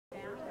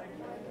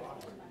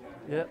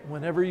Yeah,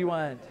 whenever you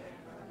want.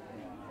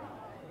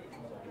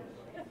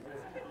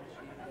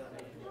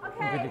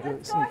 Okay,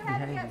 let's go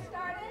ahead and get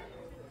started.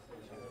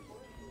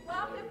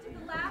 Welcome to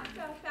the last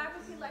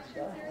faculty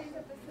lecture series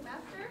of the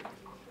semester.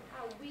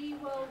 We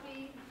will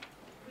be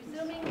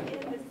resuming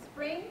in the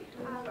spring.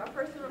 Our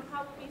first one will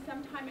probably be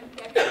sometime in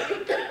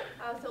February,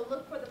 so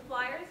look for the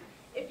flyers.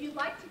 If you'd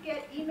like to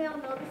get email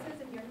notices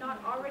and you're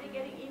not already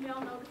getting email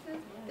notices,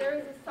 there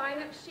is a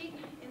sign-up sheet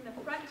in the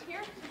front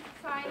here.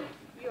 Sign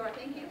your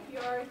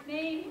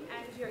name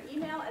and your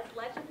email as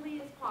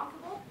legibly as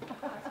possible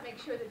to make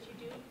sure that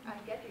you do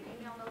get your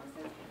email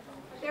notices.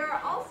 There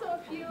are also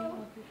a few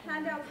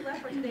handouts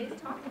left for today's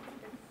talk.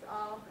 It's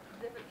all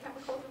different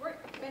chemicals. There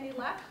weren't many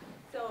left,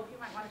 so you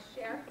might want to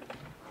share.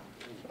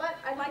 But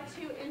I'd like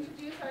to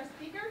introduce our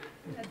speaker.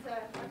 That's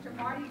Dr.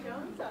 Marty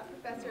Jones, a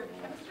professor of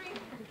chemistry.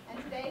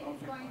 And today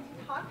he's going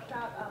to talk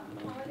about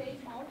holiday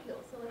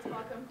molecules. So let's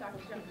welcome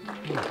Dr. Jones.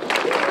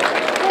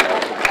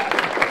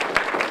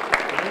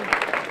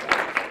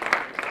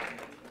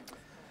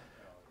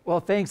 Well,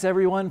 thanks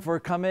everyone for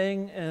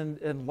coming, and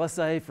unless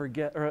I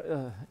forget,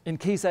 or in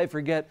case I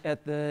forget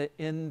at the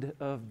end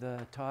of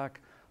the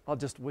talk, I'll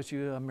just wish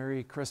you a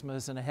Merry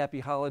Christmas and a Happy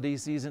Holiday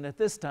season at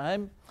this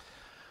time.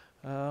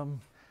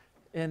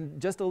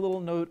 And just a little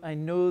note, I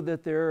know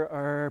that there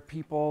are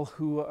people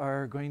who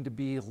are going to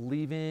be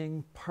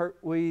leaving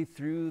partway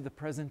through the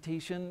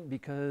presentation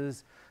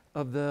because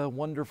of the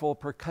wonderful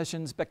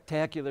percussion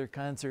spectacular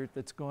concert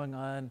that's going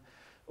on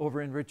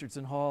over in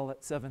Richardson Hall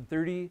at 7:30.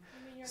 You mean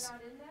you're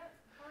not in that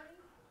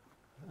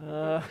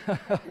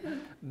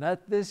party?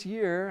 Not this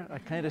year. I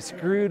kind of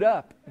screwed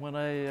up when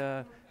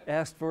I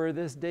asked for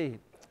this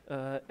date.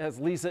 As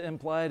Lisa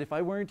implied, if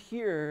I weren't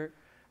here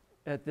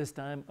at this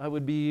time, I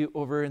would be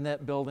over in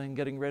that building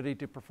getting ready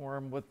to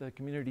perform with the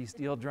Community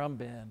Steel Drum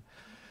Band.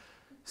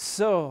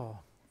 So,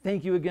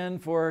 thank you again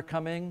for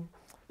coming,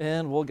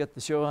 and we'll get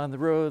the show on the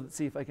road. Let's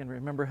see if I can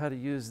remember how to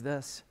use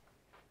this.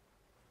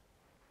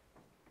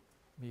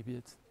 Maybe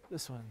it's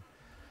this one.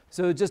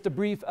 So just a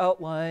brief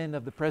outline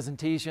of the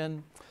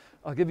presentation.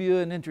 I'll give you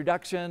an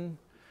introduction,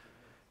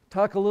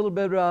 talk a little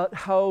bit about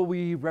how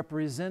we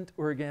represent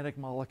organic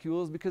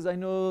molecules, because I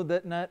know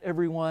that not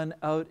everyone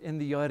out in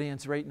the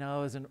audience right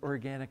now is an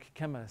organic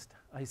chemist.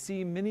 I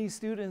see many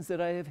students that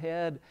I have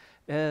had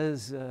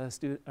as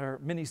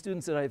many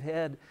students that I've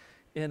had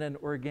in an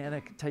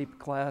organic type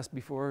class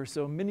before,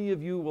 so many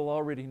of you will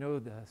already know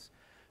this.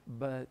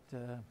 But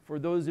for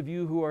those of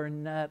you who are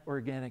not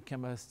organic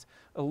chemists,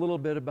 a little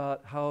bit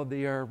about how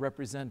they are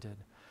represented.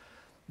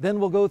 Then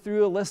we'll go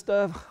through a list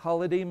of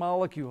holiday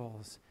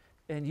molecules.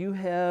 And you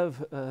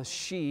have a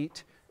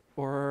sheet,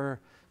 or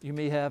you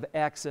may have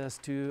access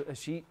to a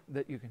sheet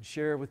that you can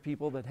share with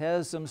people that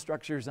has some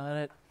structures on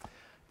it.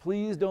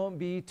 Please don't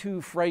be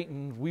too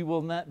frightened. We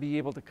will not be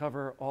able to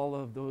cover all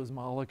of those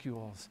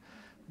molecules.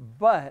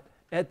 But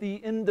at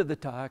the end of the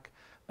talk,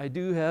 I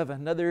do have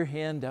another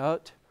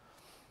handout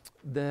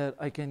that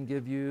I can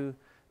give you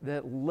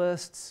that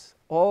lists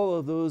all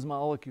of those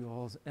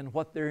molecules and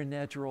what their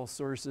natural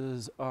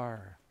sources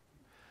are.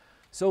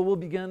 So we'll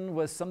begin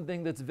with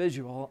something that's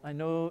visual. I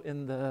know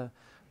in the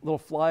little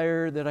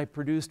flyer that I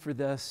produced for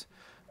this,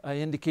 I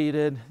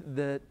indicated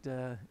that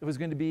it was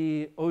going to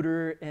be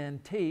odor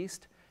and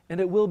taste, and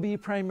it will be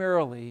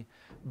primarily,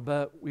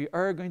 but we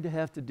are going to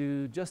have to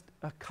do just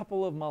a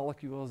couple of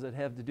molecules that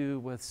have to do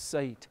with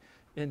sight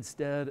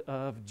instead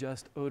of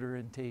just odor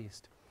and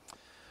taste.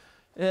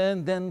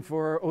 And then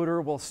for odor,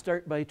 we'll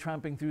start by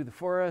tromping through the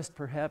forest,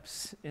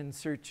 perhaps in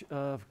search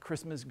of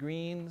Christmas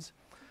greens.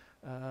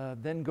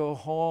 Then go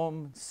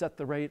home, set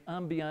the right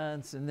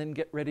ambiance, and then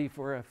get ready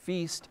for a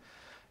feast.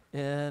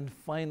 And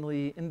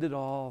finally, end it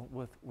all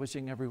with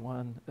wishing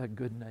everyone a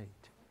good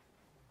night.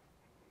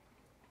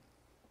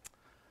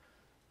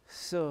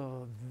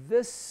 So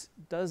this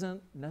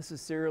doesn't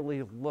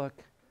necessarily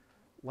look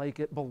like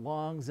it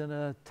belongs in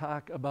a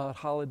talk about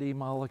holiday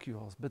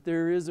molecules, but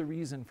there is a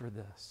reason for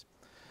this.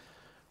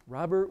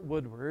 Robert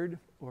Woodward,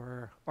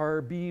 or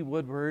R.B.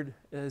 Woodward,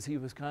 as he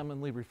was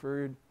commonly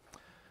referred,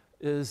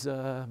 is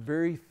a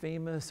very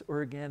famous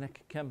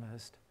organic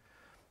chemist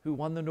who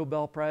won the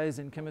Nobel Prize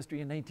in Chemistry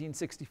in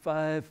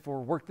 1965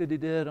 for work that he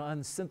did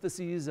on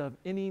syntheses of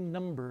any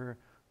number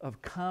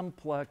of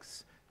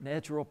complex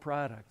natural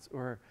products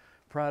or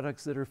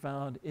products that are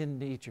found in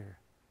nature.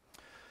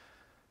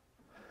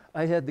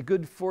 I had the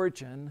good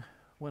fortune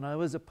when I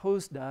was a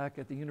postdoc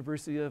at the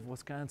University of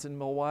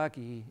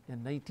Wisconsin-Milwaukee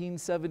in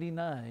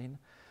 1979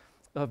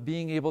 of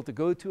being able to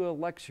go to a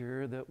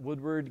lecture that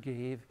Woodward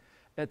gave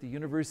at the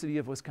University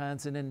of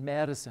Wisconsin in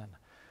Madison.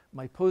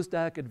 My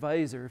postdoc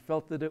advisor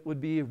felt that it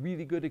would be a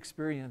really good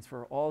experience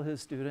for all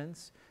his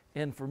students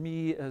and for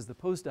me as the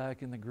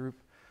postdoc in the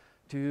group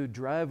to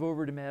drive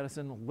over to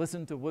Madison,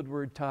 listen to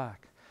Woodward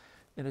talk.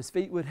 And as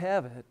fate would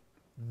have it,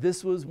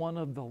 this was one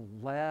of the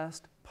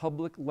last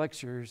public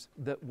lectures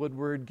that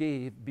Woodward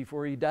gave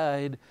before he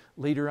died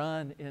later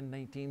on in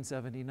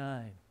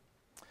 1979.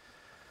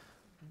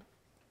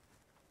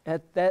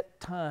 At that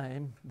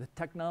time, the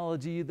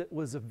technology that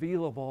was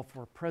available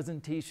for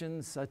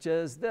presentations such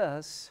as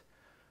this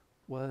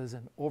was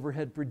an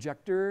overhead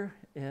projector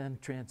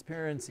and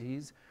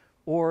transparencies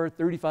or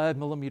 35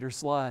 millimeter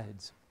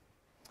slides.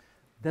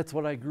 That's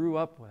what I grew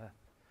up with.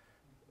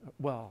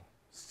 Well,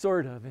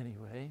 sort of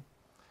anyway.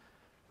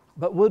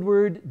 But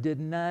Woodward did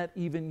not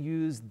even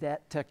use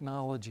that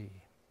technology.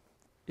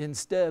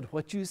 Instead,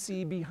 what you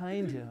see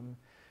behind him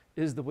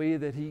is the way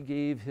that he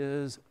gave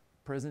his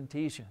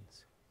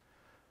presentations.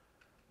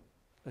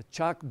 A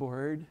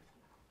chalkboard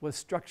with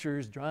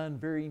structures drawn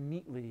very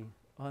neatly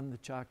on the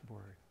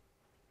chalkboard.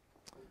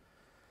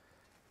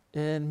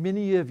 And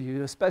many of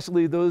you,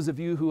 especially those of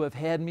you who have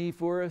had me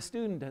for a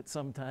student at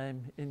some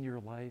time in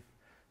your life,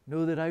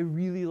 know that I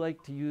really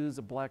like to use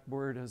a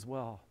blackboard as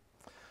well.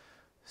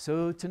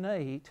 So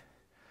tonight,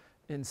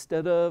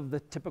 instead of the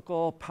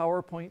typical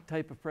PowerPoint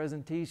type of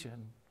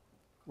presentation,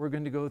 we're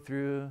going to go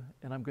through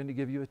and I'm going to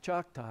give you a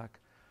chalk talk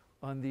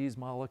on these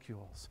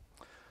molecules.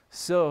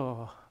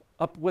 So,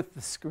 up with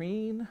the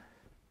screen,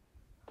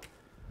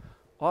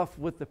 off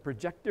with the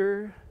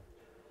projector,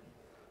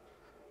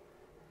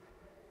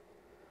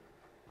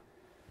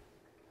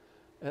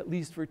 at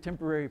least for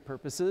temporary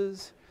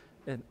purposes,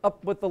 and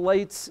up with the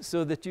lights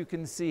so that you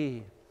can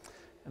see.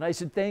 And I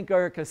should thank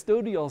our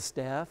custodial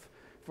staff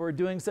for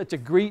doing such a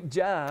great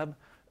job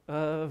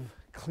of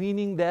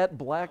cleaning that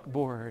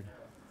blackboard.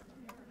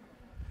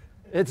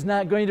 It's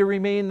not going to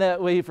remain that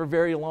way for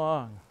very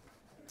long.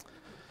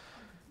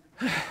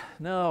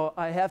 Now,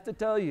 I have to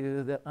tell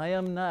you that I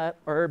am not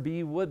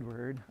R.B.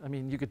 Woodward. I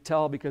mean, you could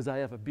tell because I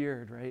have a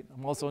beard, right?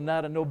 I'm also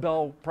not a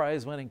Nobel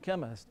Prize winning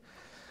chemist.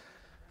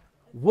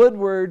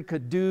 Woodward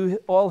could do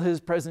all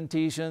his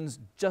presentations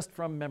just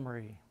from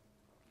memory.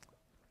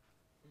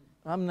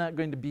 I'm not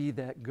going to be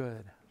that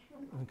good,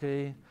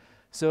 okay?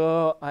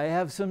 So I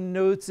have some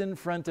notes in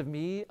front of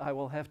me. I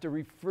will have to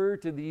refer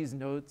to these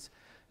notes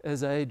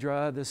as I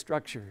draw the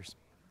structures.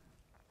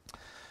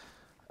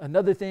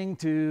 Another thing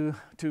to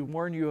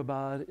warn you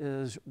about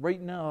is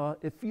right now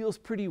it feels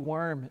pretty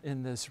warm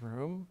in this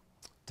room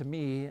to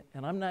me,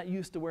 and I'm not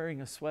used to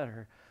wearing a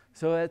sweater.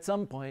 So at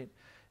some point,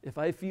 if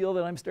I feel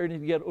that I'm starting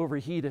to get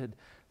overheated,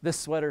 this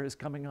sweater is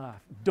coming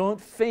off.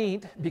 Don't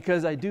faint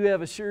because I do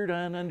have a shirt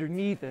on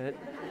underneath it,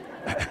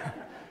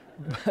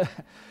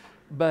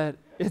 but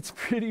it's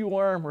pretty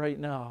warm right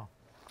now.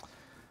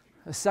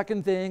 A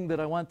second thing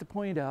that I want to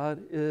point out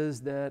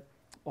is that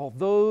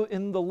although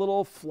in the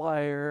little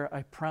flyer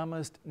I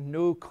promised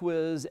no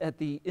quiz at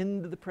the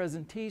end of the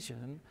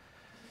presentation,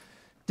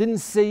 didn't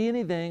say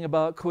anything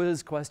about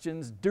quiz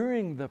questions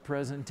during the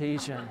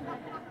presentation.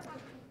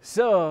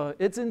 So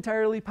it's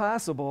entirely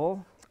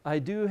possible I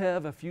do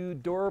have a few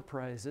door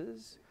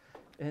prizes,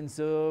 and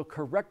so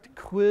correct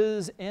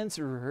quiz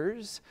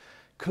answerers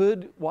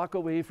could walk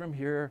away from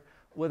here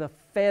with a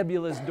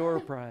fabulous door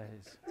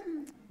prize,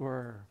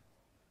 or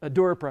a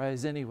door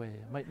prize anyway.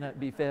 It might not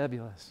be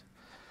fabulous.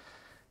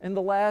 And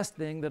the last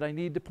thing that I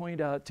need to point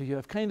out to you,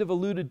 I've kind of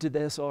alluded to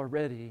this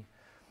already,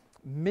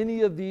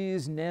 many of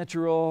these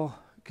natural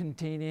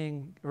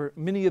containing, or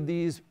many of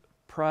these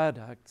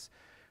products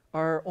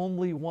are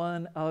only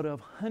one out of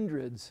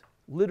hundreds,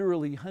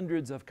 literally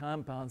hundreds of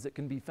compounds that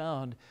can be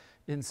found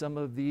in some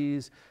of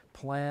these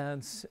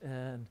plants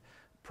and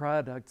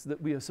products that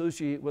we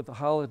associate with the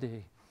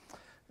holiday.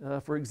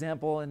 For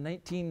example, in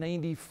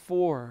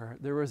 1994,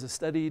 there was a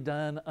study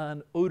done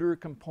on odor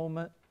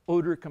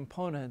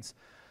components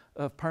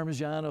of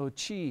Parmigiano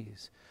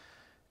cheese.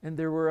 And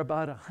there were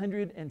about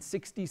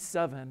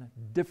 167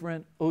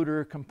 different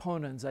odor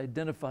components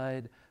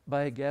identified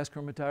by gas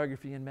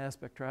chromatography and mass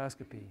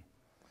spectroscopy.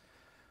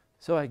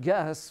 So I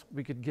guess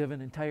we could give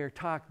an entire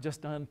talk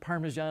just on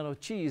Parmigiano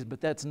cheese,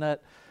 but that's not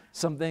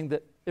something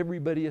that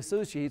everybody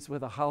associates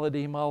with a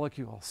holiday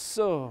molecule.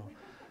 So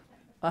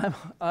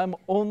I'm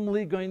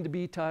only going to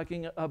be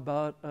talking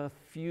about a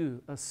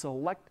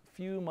select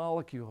few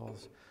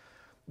molecules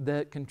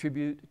that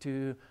contribute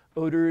to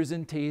odors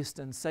and taste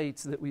and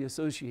sights that we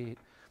associate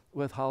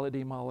with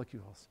holiday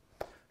molecules.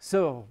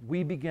 So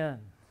we begin.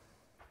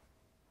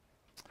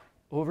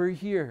 Over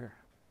here,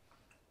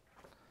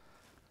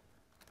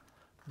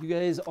 you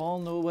guys all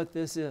know what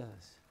this is.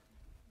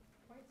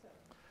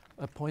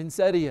 A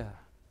poinsettia.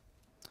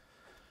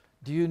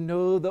 Do you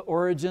know the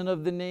origin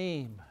of the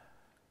name?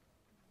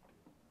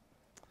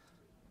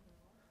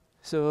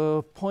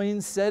 So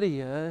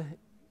poinsettia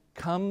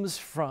comes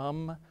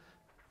from,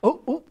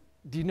 do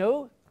you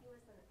know? He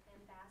was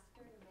an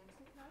ambassador to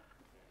Mexico?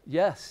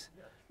 Yes.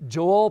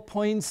 Joel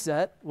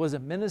Poinsett was a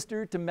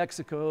minister to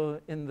Mexico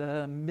in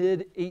the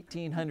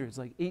mid-1800s,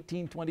 like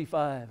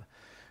 1825.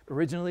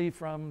 Originally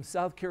from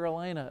South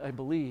Carolina, I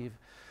believe.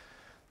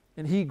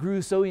 And he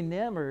grew so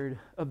enamored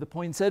of the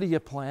poinsettia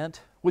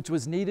plant, which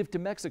was native to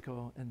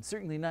Mexico and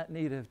certainly not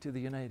native to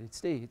the United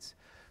States,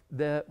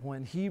 that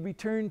when he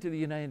returned to the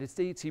United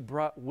States, he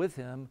brought with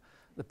him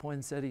the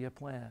poinsettia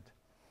plant.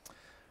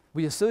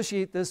 We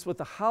associate this with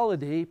the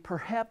holiday,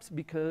 perhaps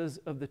because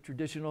of the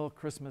traditional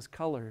Christmas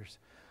colors,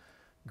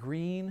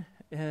 green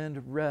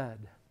and red.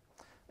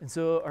 And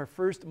so our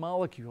first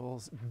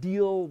molecules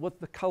deal with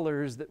the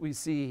colors that we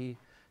see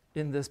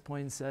in this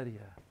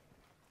poinsettia.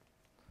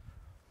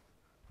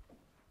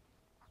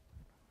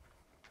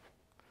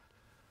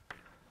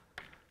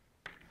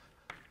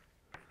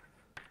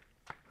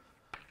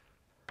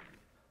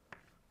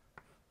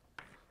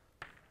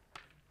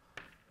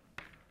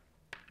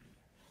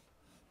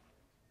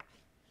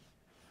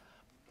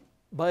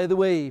 By the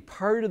way,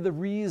 part of the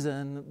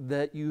reason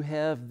that you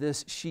have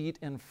this sheet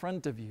in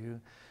front of you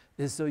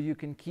is so you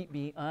can keep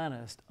me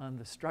honest on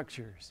the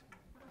structures.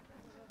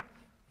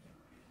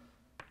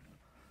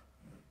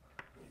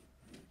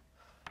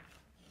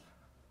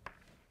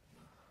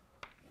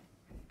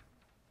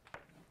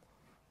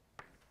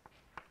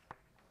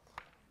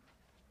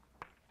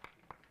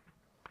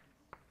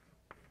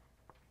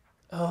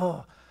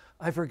 Oh,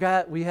 I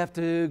forgot we have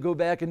to go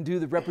back and do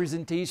the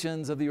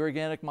representations of the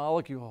organic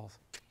molecules.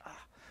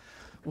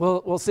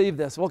 We'll save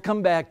this. We'll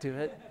come back to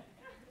it.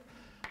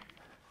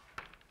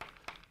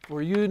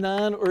 For you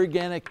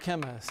non-organic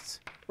chemists,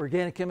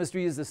 organic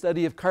chemistry is the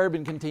study of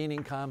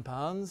carbon-containing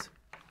compounds.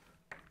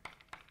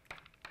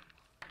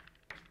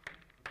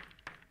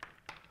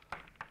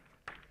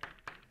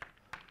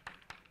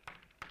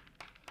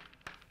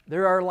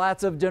 There are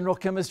lots of general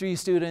chemistry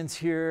students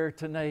here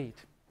tonight.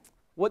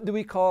 What do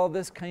we call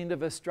this kind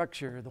of a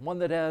structure? The one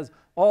that has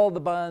all the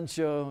bonds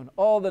shown,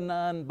 all the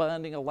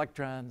non-bonding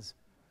electrons.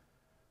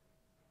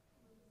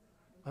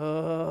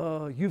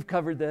 Oh, you've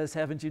covered this,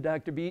 haven't you,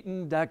 Dr.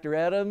 Beaton, Dr.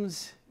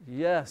 Adams?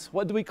 Yes.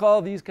 What do we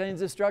call these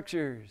kinds of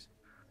structures?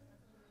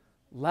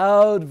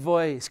 Loud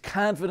voice,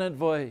 confident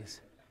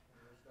voice.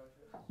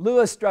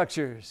 Lewis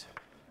structures.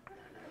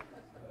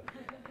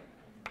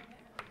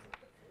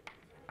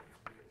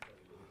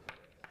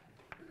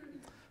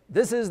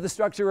 This is the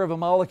structure of a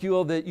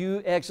molecule that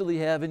you actually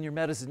have in your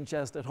medicine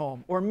chest at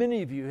home, or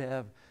many of you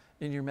have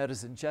in your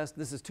medicine chest.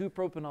 This is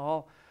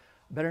 2-propanol,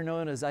 better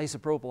known as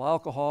isopropyl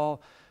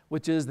alcohol,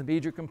 which is the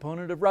major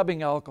component of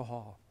rubbing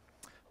alcohol.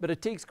 But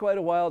it takes quite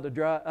a while to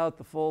draw out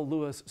the full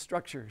Lewis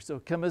structure. So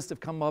chemists have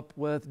come up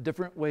with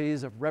different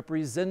ways of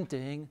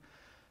representing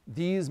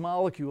these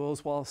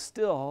molecules while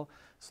still,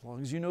 as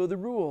long as you know the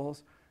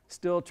rules,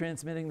 still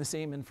transmitting the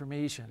same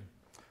information.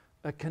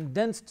 A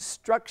condensed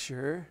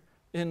structure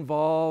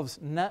involves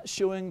not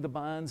showing the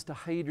bonds to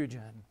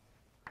hydrogen.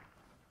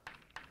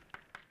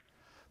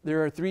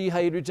 There are 3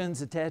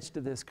 hydrogens attached to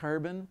this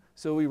carbon,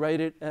 so we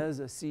write it as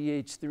a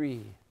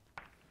CH3.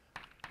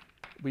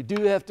 We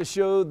do have to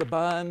show the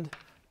bond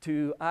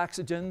to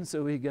oxygen,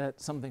 so we get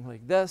something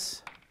like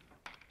this.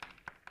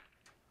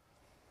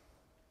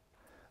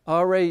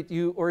 All right,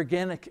 you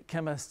organic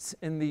chemists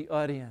in the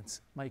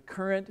audience, my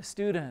current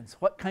students,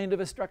 what kind of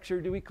a structure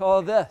do we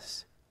call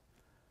this?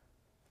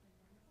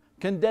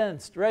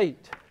 Condensed,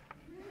 right.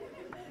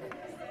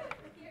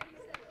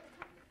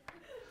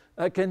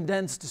 A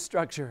condensed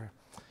structure.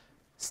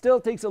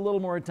 Still takes a little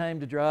more time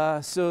to draw,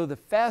 so the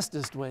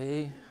fastest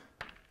way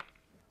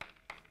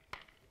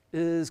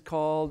is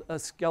called a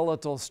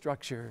skeletal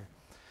structure.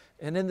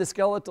 And in the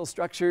skeletal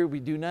structure,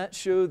 we do not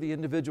show the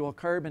individual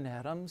carbon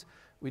atoms.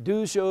 We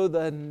do show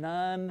the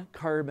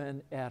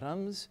non-carbon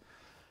atoms.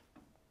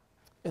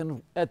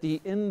 And at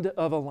the end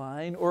of a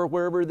line, or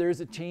wherever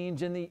there's a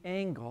change in the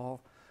angle,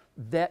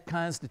 that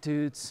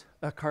constitutes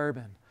a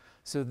carbon.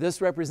 So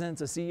this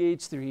represents a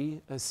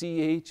CH3, a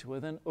CH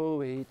with an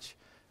OH,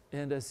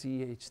 and a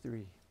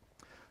CH3.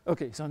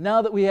 Okay, so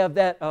now that we have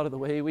that out of the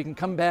way, we can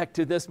come back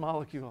to this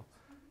molecule.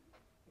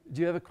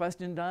 Do you have a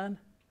question, Don?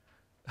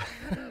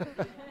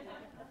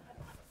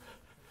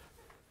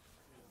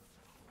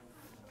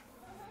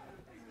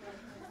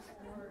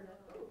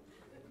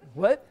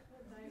 What?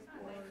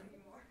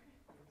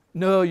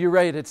 No, you're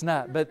right, it's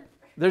not. But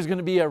there's going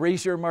to be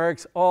erasure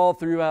marks all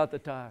throughout the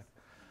talk.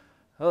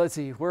 Oh, let's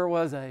see, where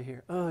was I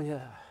here? Oh,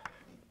 yeah.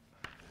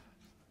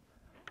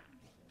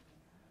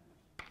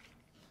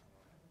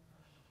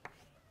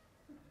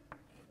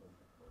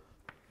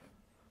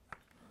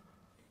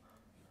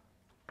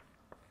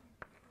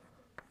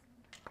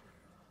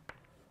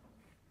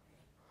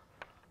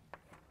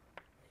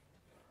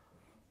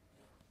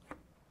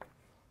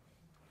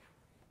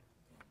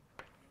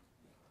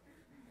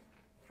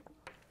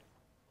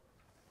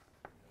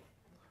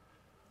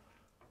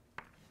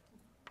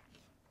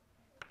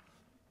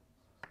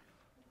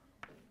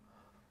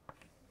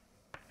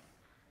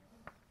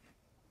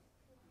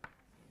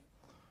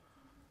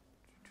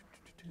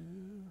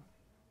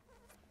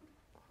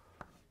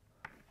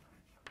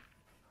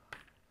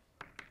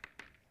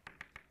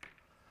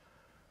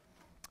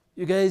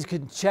 You guys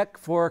can check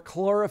for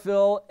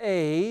chlorophyll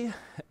A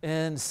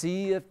and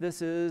see if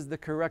this is the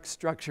correct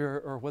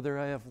structure or whether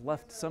I have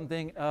left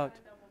something out.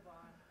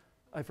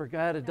 I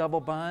forgot a double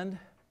bond.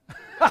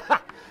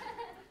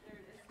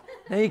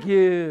 Thank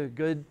you.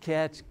 Good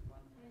catch.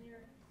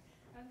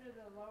 Under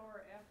the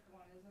lower F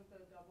one, isn't the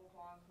double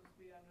bond supposed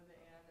to be under the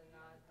N and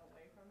not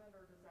away from it,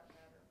 or does that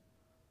matter?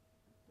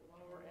 The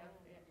lower F,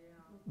 yeah.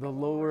 The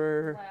lower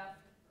Left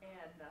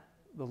N.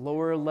 The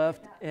lower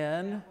left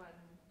N. That one,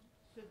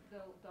 should the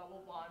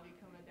double bond be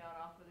coming down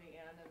off of the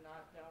N and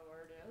not down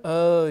where it is?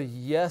 Oh,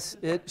 yes,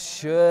 it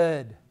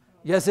should.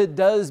 Yes, it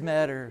does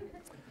matter.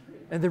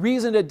 And the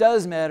reason it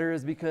does matter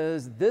is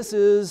because this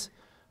is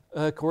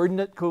a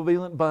coordinate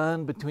covalent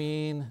bond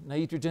between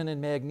nitrogen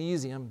and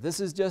magnesium. This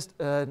is just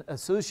an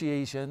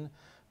association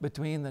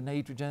between the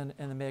nitrogen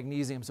and the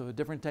magnesium, so a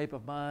different type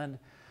of bond.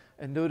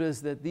 And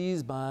notice that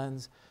these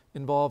bonds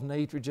involve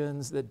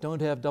nitrogens that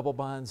don't have double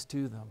bonds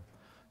to them.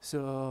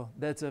 So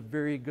that's a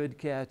very good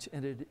catch,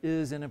 and it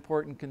is an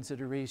important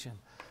consideration.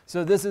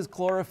 So this is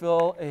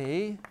chlorophyll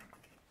A.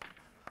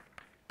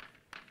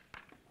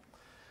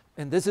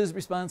 And this is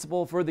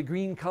responsible for the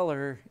green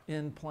color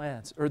in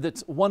plants, or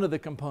that's one of the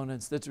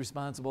components that's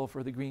responsible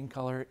for the green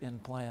color in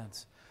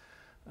plants.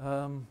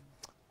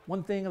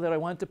 One thing that I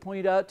want to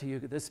point out to you,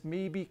 this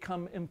may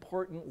become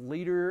important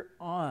later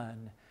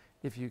on,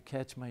 if you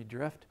catch my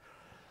drift,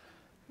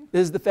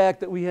 is the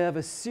fact that we have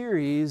a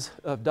series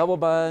of double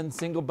bond,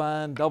 single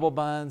bond, double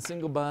bond,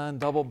 single bond,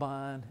 double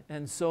bond,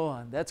 and so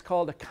on. That's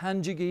called a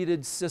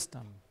conjugated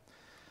system.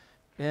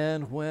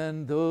 And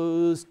when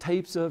those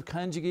types of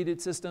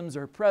conjugated systems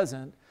are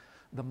present,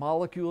 the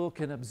molecule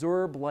can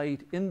absorb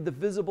light in the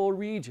visible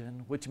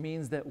region, which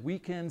means that we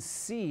can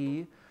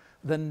see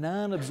the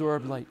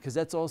non-absorbed light, because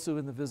that's also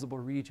in the visible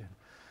region.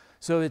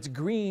 So it's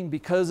green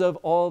because of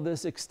all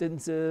this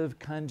extensive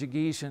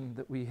conjugation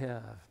that we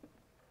have.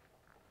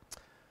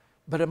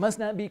 But it must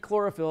not be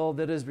chlorophyll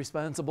that is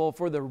responsible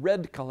for the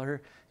red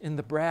color in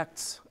the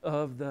bracts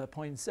of the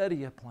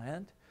poinsettia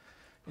plant.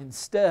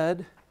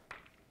 Instead,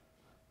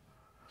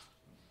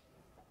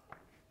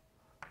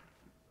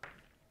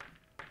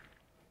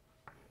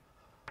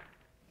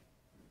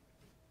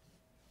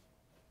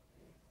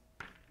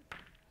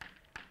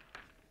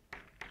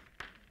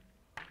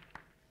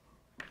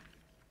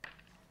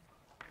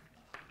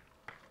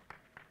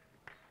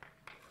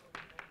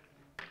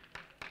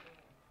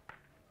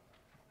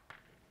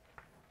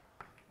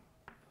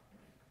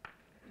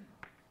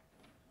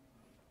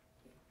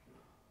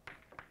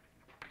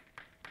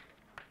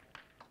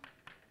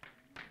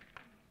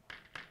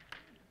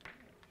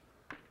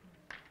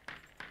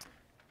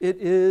 it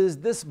is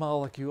this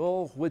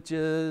molecule, which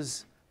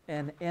is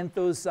an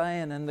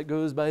anthocyanin that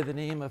goes by the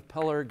name of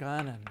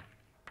pelargonin.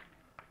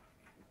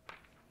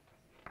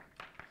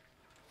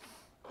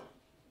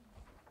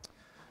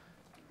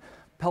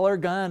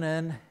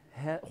 Pelargonin,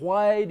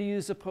 why do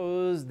you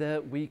suppose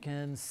that we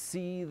can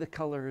see the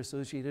color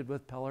associated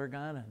with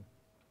pelargonin?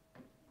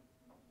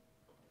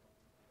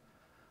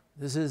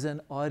 This is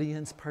an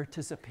audience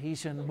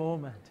participation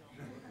moment.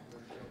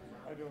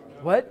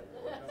 What?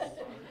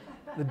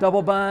 The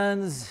double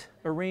bonds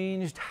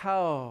arranged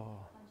how?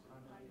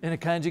 In a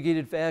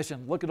conjugated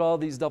fashion. Look at all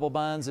these double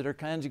bonds that are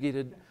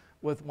conjugated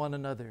with one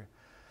another.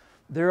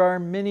 There are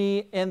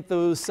many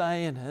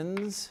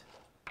anthocyanins.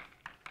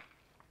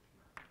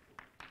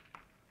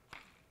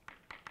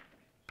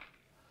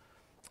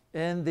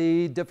 And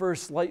they differ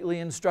slightly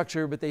in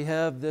structure, but they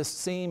have this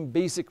same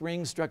basic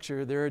ring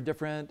structure. There are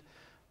different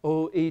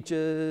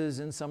OHs,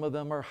 and some of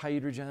them are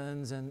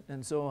hydrogens,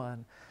 and so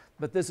on.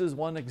 But this is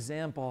one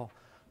example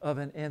of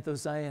an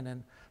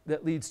anthocyanin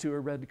that leads to a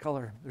red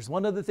color. There's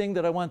one other thing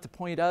that I want to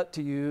point out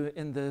to you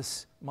in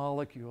this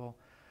molecule.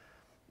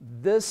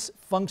 This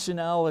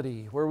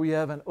functionality, where we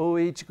have an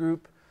OH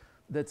group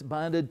that's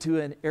bonded to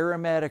an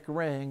aromatic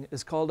ring,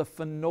 is called a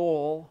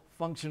phenol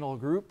functional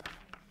group.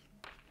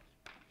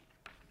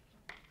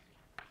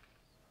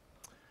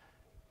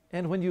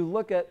 And when you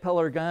look at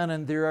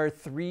pelargonin, there are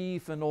 3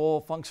 phenol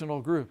functional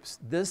groups.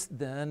 This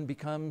then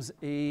becomes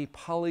a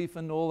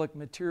polyphenolic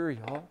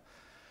material.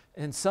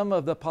 And some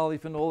of the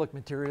polyphenolic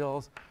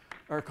materials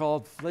are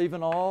called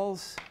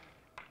flavonols.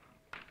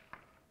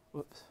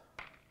 Whoops.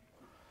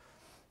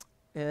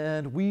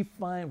 And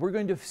we're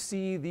going to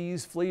see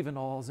these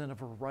flavonols in a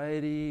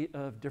variety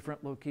of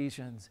different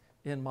locations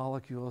in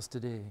molecules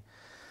today.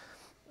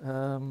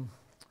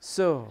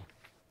 So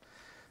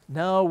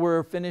now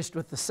we're finished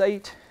with the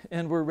site,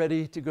 and we're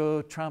ready to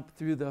go tromp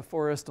through the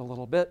forest a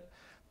little bit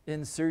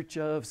in search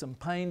of some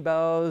pine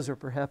boughs or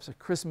perhaps a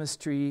Christmas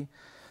tree.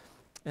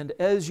 And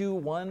as you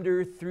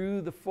wander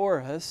through the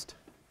forest,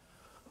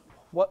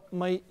 what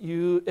might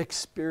you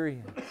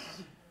experience?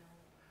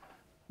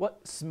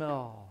 What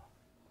smell?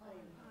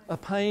 A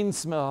pine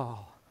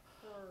smell.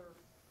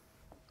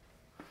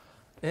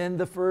 And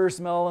the fir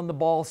smell and the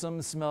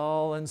balsam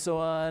smell and so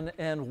on.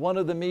 And one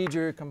of the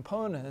major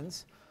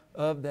components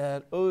of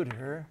that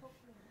odor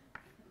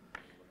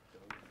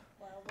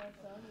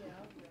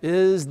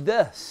is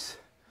this.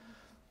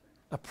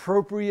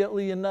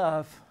 Appropriately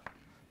enough,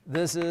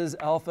 this is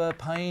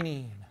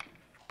alpha-pinene.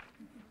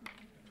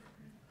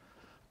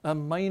 A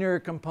minor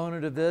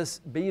component of this,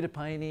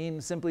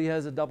 beta-pinene, simply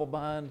has a double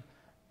bond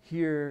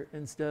here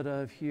instead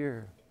of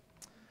here.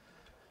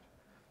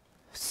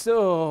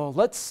 So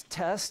let's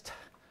test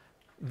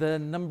the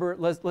number.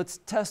 Let's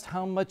test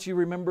how much you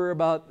remember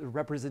about the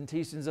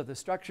representations of the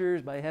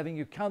structures by having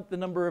you count the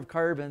number of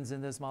carbons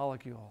in this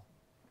molecule.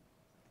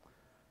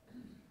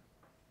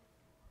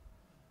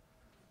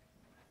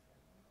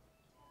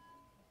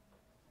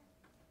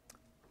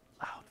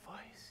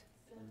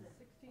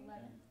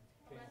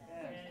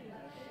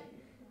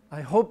 I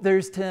hope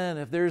there's 10.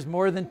 If there's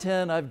more than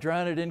 10, I've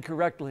drawn it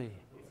incorrectly.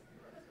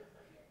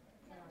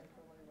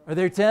 Are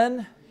there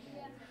 10?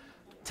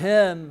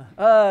 10.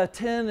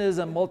 10 is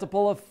a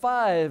multiple of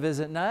 5,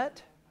 is it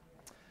not?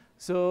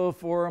 So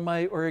for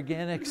my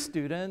organic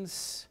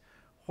students,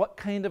 what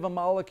kind of a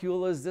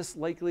molecule is this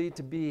likely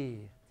to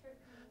be?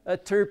 A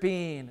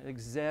terpene,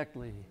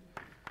 exactly.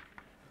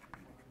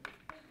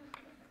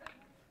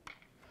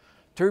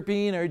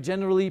 Terpene are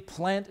generally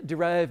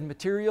plant-derived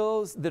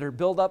materials that are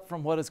built up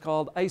from what is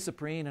called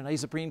isoprene, and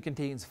isoprene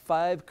contains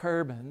 5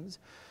 carbons.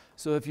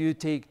 So if you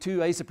take 2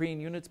 isoprene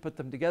units, put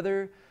them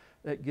together,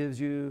 that gives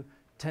you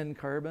 10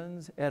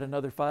 carbons, add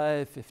another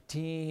 5,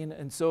 15,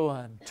 and so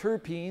on.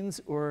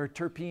 Terpenes, or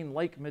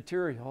terpene-like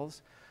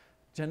materials,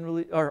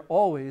 generally or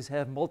always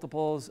have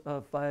multiples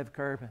of 5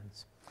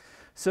 carbons.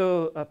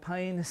 So a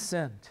pine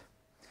scent.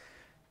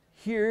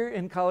 Here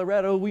in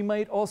Colorado, we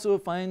might also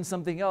find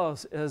something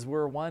else as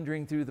we're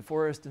wandering through the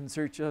forest in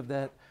search of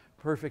that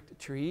perfect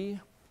tree.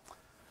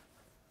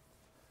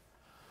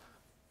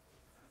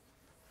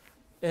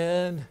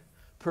 And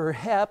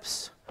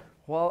perhaps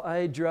while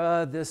I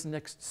draw this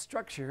next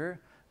structure,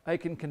 I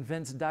can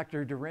convince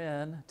Dr.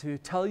 Duran to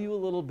tell you a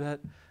little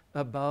bit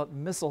about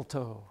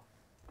mistletoe.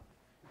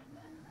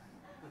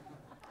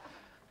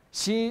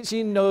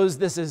 She knows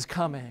this is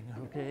coming,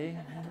 okay?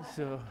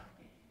 So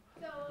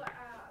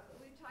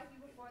we've talked to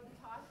you before the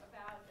talk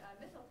about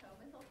mistletoe.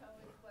 Mistletoe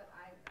is what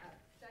I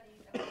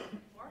studied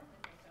more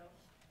mistletoe.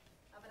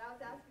 But I was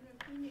asking him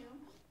if he knew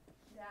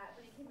that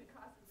when he came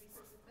across his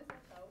research with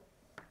mistletoe,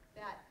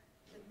 that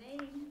the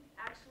name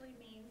actually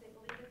means, they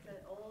believe it's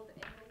an old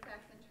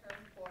Anglo-Saxon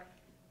term for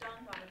dung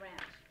on a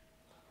branch.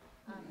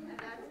 And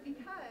that's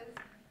because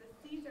the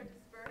seeds are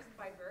dispersed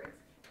by birds.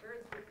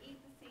 Birds will eat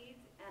the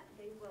seeds and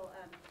they will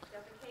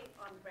defecate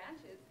on the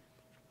branches.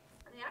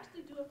 And they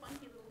actually do a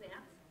funky little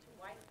dance to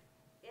wipe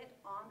it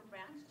on the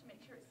branch to make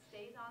sure it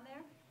stays on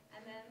there.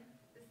 And then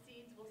the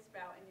seeds will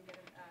sprout and you get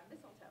a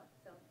mistletoe.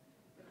 So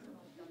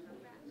mistletoe is dung on a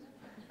branch.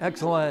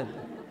 excellent.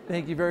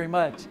 Thank you very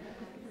much.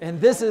 And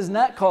this is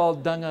not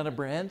called dung on a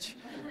branch,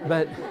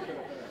 but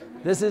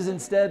this is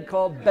instead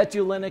called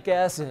betulinic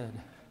acid.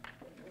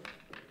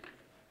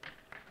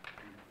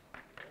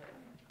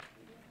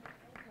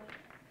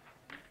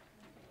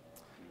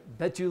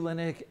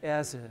 Betulinic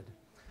acid.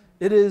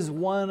 It is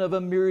one of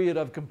a myriad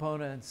of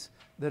components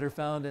that are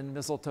found in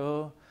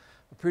mistletoe.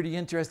 A pretty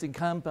interesting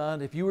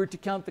compound. If you were to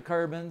count the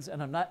carbons,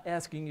 and I'm not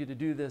asking you to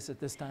do this at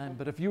this time,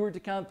 but if you were to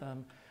count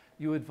them,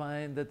 you would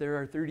find that there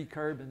are 30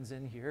 carbons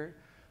in here,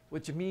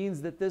 which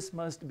means that this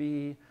must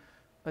be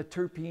a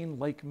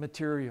terpene-like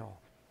material.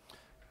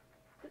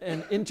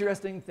 An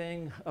interesting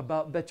thing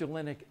about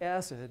betulinic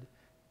acid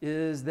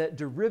is that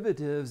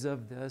derivatives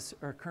of this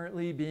are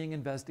currently being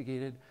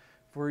investigated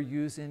for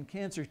use in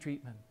cancer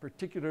treatment,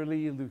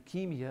 particularly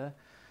leukemia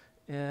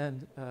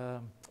and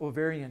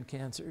ovarian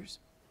cancers.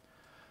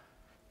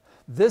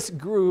 This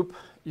group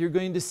you're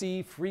going to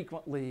see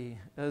frequently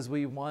as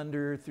we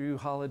wander through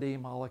holiday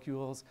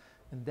molecules,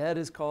 and that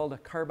is called a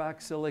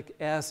carboxylic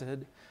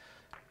acid.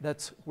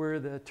 That's where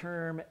the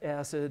term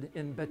acid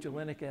in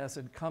betulinic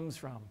acid comes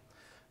from.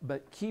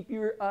 But keep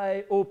your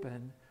eye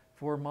open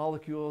for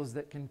molecules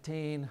that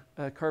contain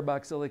a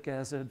carboxylic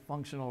acid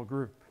functional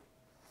group.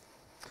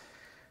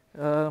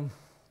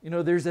 You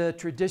know, there's a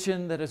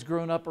tradition that has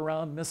grown up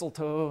around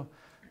mistletoe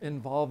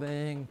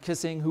involving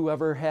kissing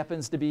whoever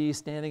happens to be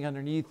standing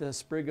underneath a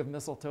sprig of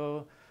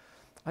mistletoe.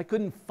 I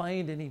couldn't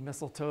find any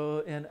mistletoe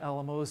in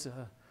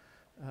Alamosa,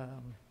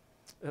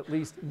 at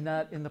least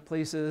not in the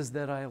places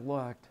that I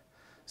looked.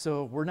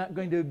 So we're not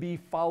going to be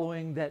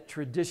following that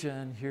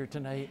tradition here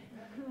tonight,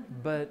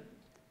 but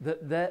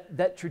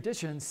that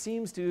tradition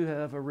seems to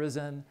have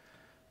arisen,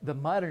 the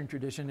modern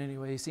tradition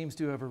anyway, seems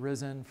to have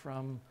arisen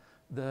from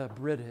the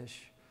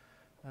British.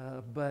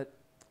 But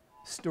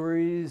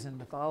stories and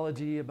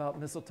mythology about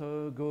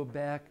mistletoe go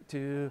back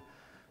to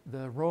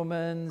the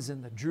Romans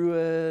and the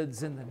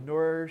Druids and the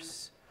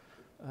Norse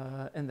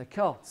and the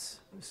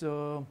Celts.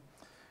 So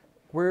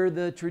where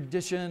the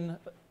tradition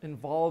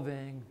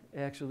involving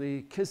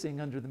actually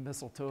kissing under the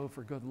mistletoe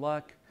for good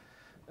luck,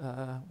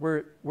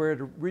 where it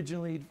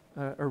originally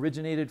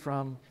originated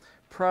from,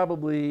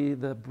 probably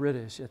the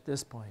British at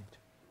this point.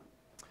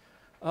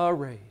 All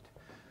right,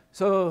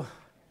 so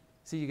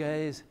see you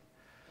guys.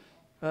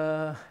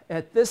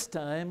 At this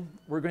time,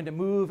 we're going to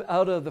move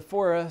out of the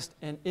forest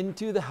and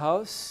into the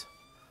house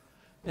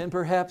and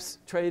perhaps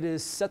try to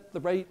set the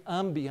right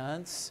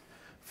ambiance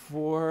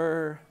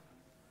for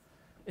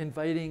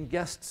inviting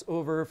guests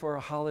over for a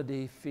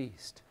holiday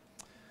feast.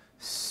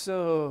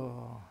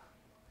 So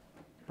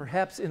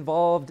perhaps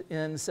involved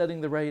in setting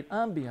the right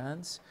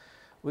ambiance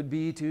would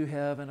be to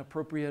have an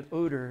appropriate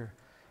odor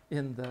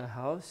in the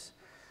house.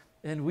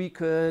 And we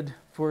could,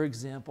 for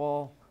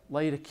example,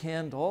 light a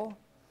candle.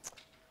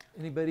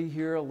 Anybody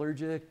here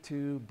allergic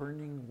to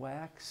burning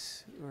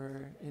wax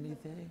or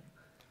anything?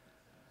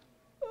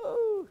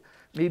 Oh,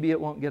 maybe it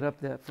won't get up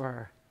that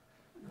far.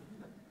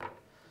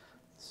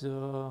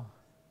 So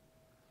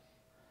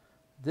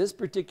this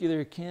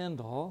particular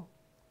candle,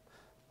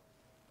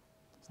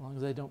 as long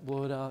as I don't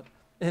blow it out.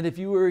 And if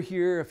you were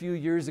here a few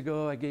years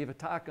ago, I gave a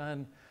talk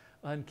on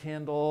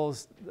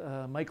candles,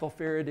 Michael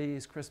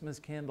Faraday's Christmas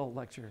candle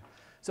lecture.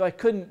 So I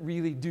couldn't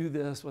really do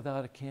this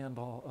without a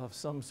candle of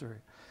some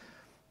sort.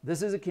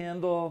 This is a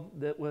candle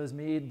that was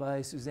made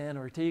by Suzanne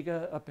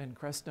Ortega up in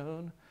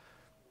Crestone.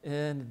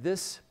 And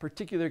this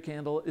particular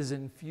candle is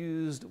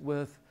infused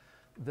with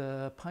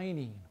the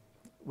pinene,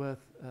 with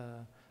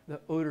the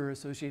odor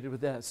associated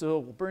with that. So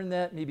we'll burn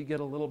that, maybe get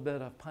a little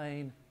bit of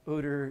pine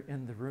odor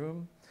in the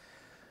room.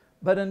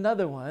 But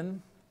another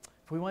one,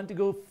 if we want to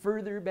go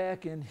further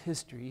back in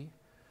history,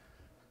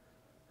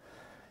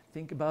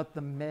 think about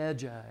the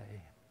Magi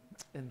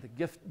and the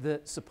gift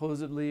that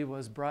supposedly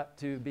was brought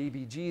to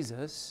baby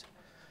Jesus.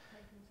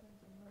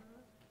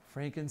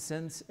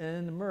 Frankincense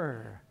and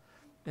myrrh.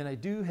 And I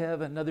do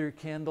have another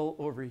candle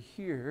over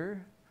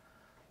here,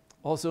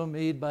 also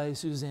made by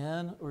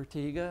Suzanne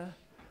Ortega,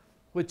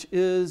 which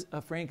is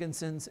a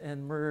frankincense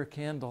and myrrh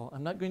candle.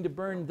 I'm not going to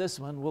burn this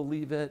one, we'll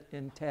leave it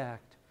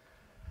intact.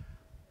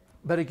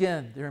 But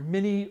again, there are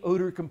many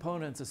odor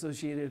components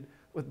associated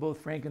with both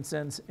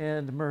frankincense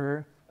and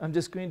myrrh. I'm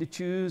just going to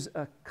choose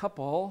a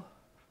couple.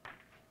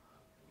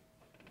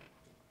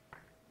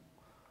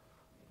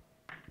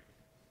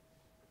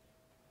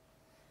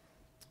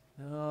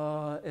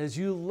 As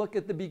you look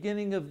at the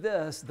beginning of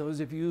this,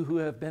 those of you who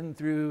have been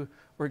through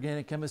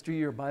organic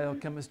chemistry or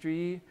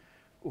biochemistry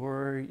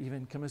or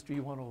even chemistry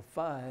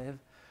 105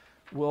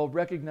 will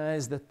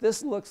recognize that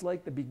this looks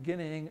like the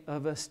beginning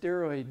of a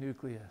steroid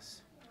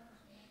nucleus,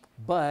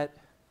 but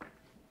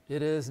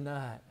it is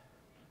not.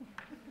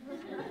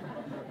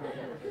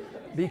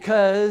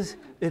 Because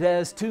it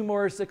has 2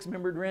 more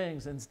 6-membered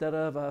rings instead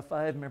of a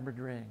 5-membered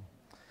ring.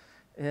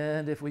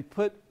 And if we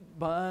put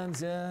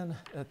bonds in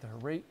at the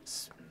right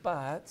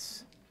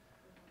spots,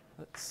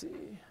 let's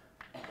see.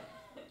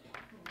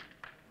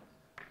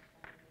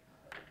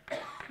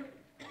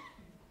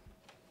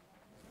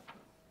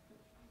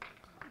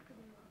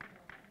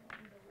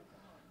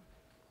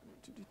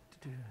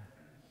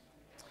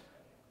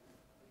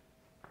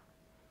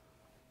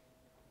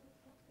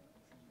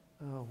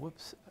 Oh,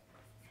 whoops.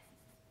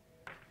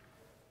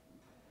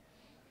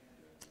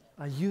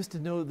 I used to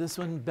know this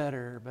one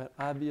better, but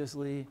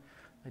obviously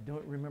I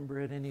don't remember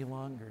it any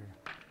longer.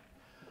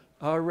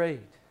 All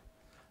right.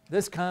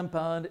 This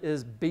compound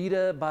is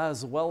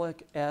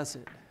beta-benzoic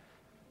acid.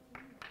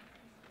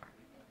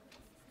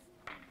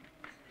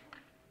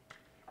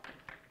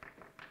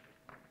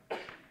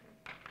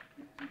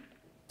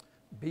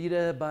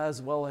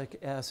 Beta-benzoic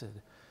acid.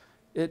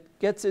 It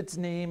gets its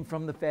name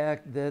from the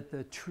fact that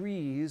the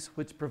trees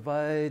which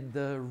provide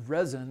the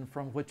resin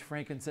from which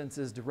frankincense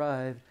is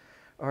derived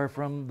are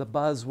from the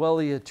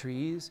boswellia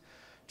trees,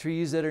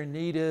 trees that are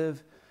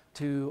native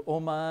to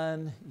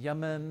Oman,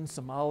 Yemen,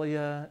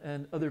 Somalia,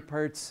 and other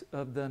parts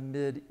of the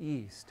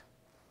Mid-East.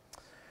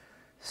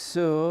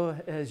 So,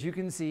 as you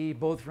can see,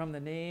 both from the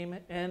name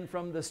and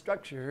from the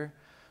structure,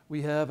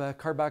 we have a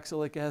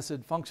carboxylic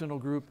acid functional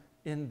group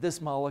in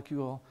this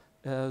molecule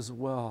as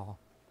well.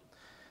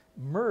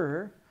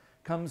 Myrrh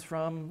comes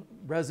from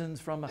resins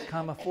from a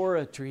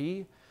Commiphora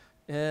tree,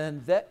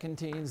 and that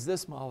contains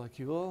this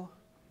molecule.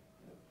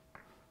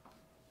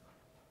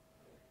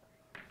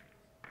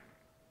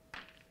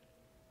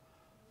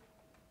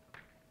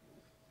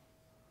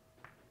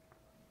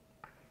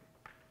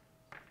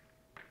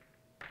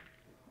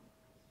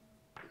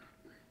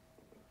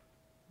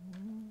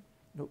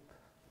 Nope.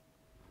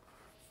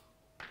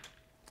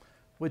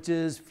 Which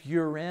is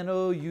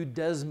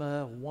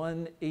furanoeudesma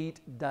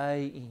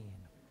 1,8-diene.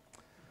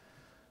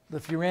 The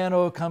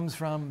furano comes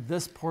from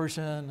this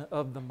portion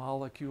of the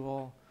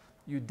molecule,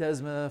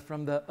 eudesma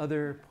from the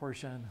other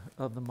portion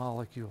of the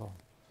molecule.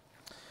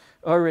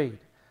 All right,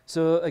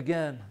 so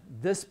again,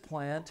 this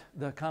plant,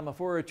 the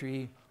Commiphora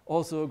tree,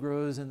 also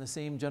grows in the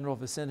same general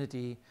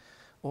vicinity,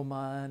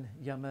 Oman,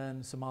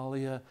 Yemen,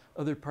 Somalia,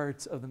 other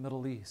parts of the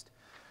Middle East.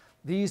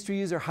 These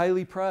trees are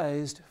highly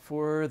prized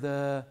for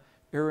the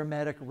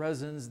aromatic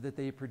resins that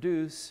they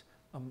produce,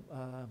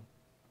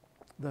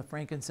 the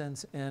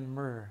frankincense and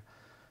myrrh.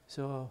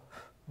 So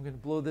I'm going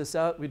to blow this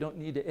out. We don't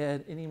need to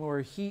add any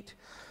more heat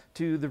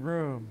to the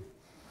room.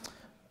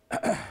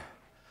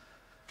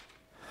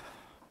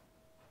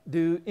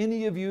 Do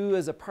any of you,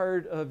 as a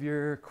part of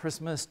your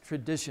Christmas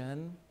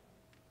tradition,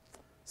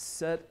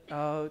 set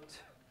out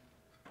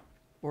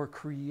or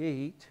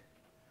create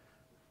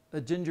a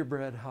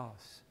gingerbread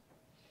house?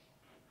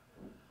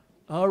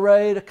 All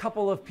right, a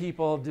couple of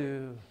people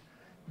do,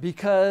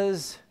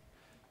 because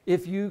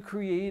if you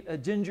create a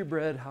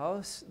gingerbread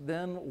house,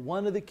 then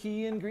one of the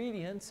key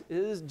ingredients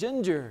is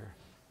ginger.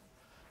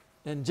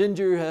 And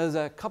ginger has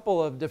a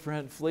couple of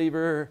different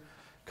flavor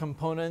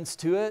components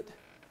to it.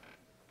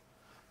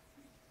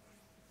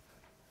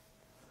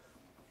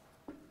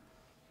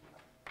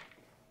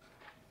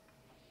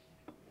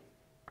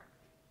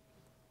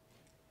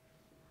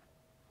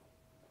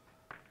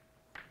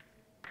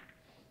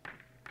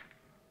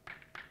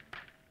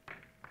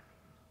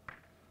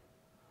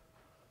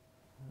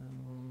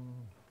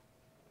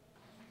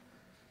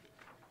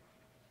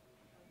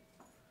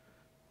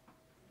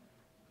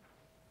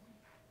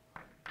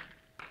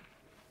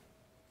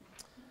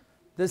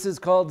 This is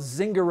called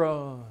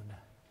zingerone.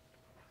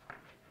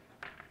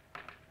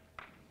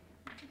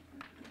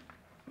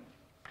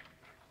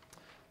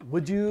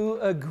 Would you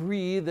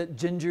agree that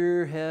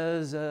ginger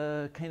has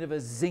a kind of a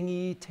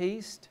zingy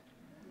taste?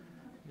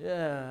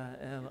 Yeah,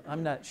 and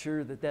I'm not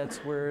sure that that's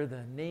where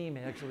the name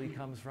actually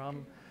comes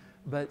from,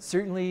 but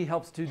certainly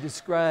helps to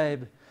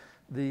describe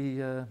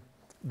the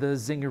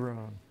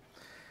zingerone.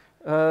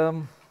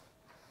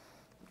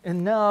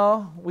 And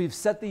now we've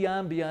set the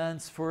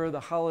ambiance for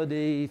the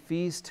holiday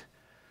feast.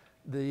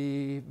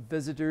 The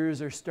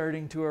visitors are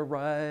starting to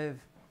arrive.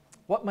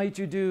 What might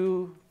you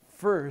do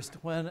first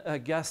when a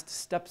guest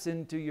steps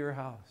into your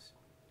house?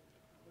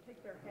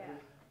 Take their hat.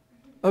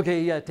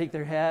 Okay, yeah, take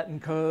their hat and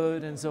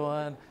coat and so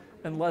on,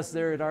 unless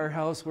they're at our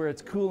house where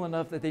it's cool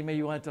enough that they may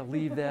want to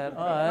leave that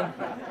on.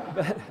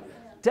 But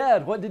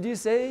Dad, what did you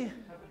say?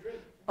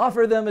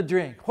 Offer them a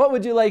drink. What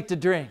would you like to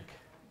drink?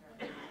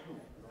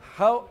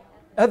 How?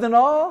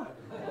 Ethanol?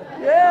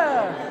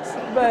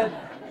 Yeah, but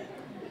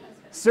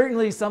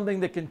certainly something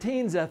that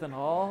contains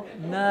ethanol.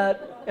 Not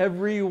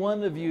every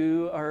one of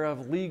you are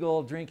of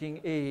legal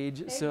drinking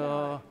age,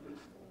 so.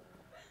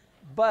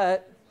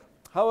 But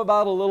how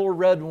about a little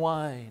red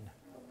wine?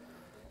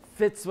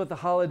 Fits with the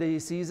holiday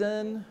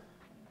season.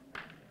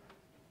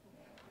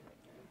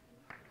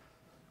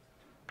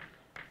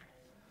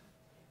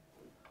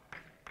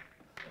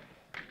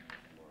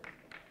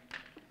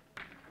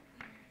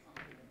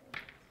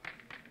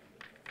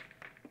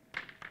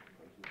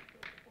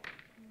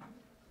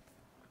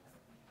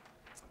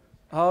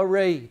 All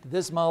right,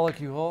 this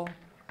molecule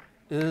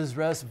is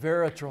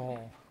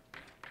resveratrol.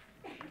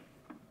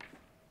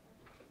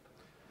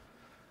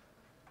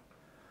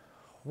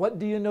 What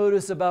do you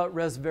notice about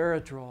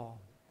resveratrol?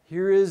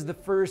 Here is the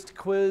first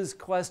quiz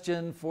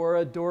question for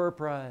a door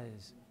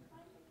prize.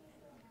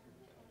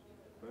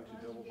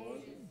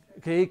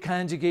 Okay,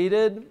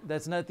 conjugated.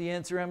 That's not the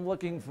answer I'm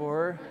looking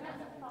for.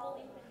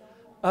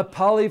 A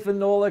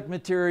polyphenolic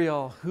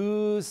material.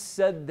 Who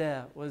said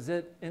that? Was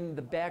it in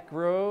the back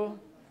row?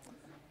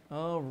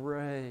 All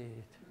right.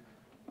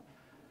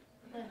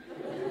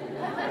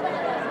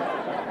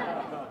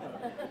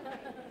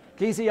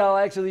 Casey, I'll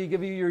actually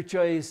give you your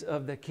choice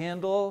of the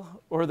candle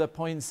or the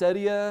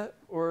poinsettia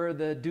or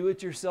the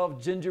do-it-yourself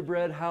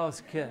gingerbread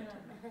house kit.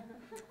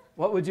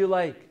 What would you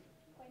like?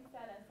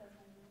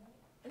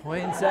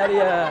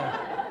 Poinsettia.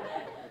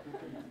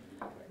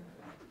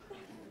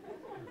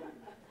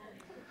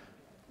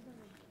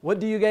 What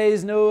do you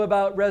guys know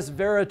about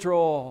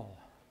resveratrol?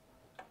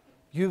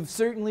 You've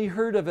certainly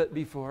heard of it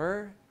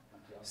before.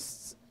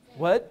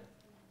 What?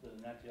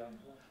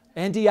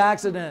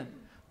 Antioxidant.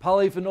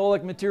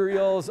 Polyphenolic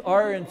materials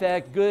are, in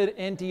fact, good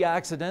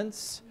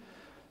antioxidants.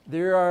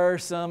 There are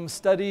some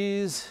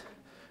studies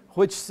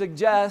which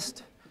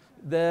suggest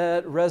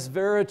that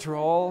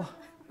resveratrol,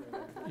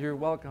 you're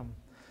welcome,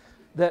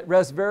 that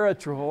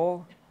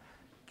resveratrol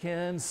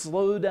can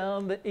slow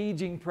down the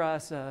aging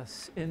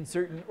process in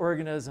certain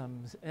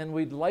organisms. And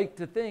we'd like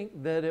to think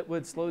that it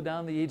would slow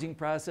down the aging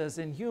process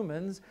in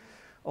humans,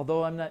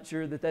 although I'm not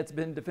sure that that's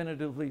been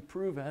definitively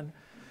proven.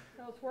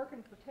 So it's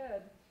working for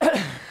Ted.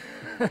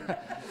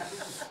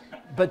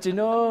 But you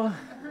know,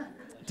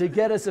 to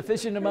get a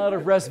sufficient amount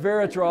of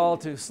resveratrol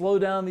to slow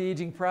down the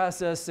aging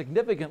process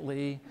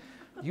significantly,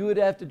 you would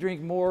have to drink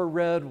more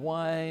red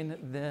wine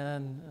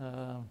than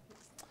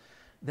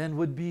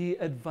would be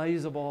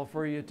advisable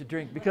for you to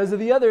drink because of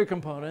the other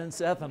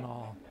components,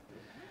 ethanol.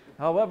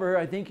 However,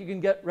 I think you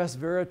can get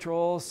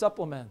resveratrol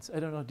supplements.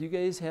 I don't know, do you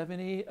guys have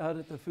any out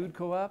at the food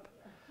co-op?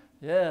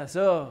 Yeah,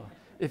 so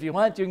if you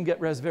want, you can get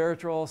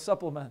resveratrol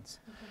supplements.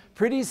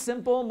 Pretty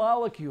simple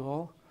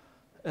molecule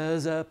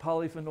as a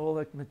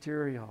polyphenolic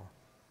material.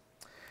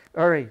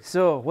 All right,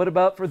 so what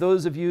about for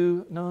those of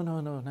you, no,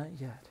 not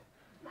yet.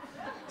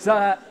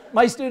 So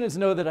my students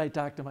know that I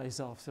talk to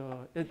myself,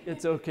 so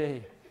it's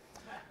okay.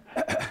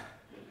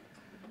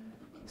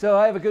 So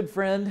I have a good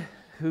friend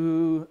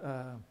who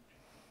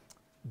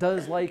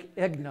does like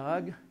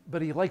eggnog,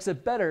 but he likes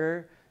it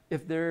better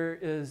if there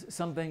is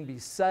something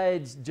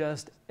besides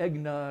just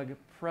eggnog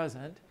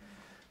present.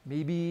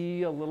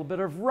 Maybe a little bit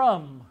of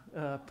rum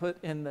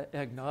put in the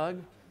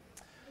eggnog.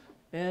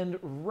 And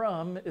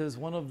rum is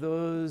one of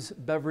those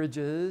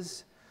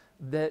beverages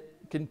that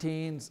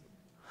contains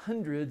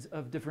hundreds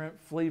of different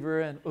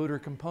flavor and odor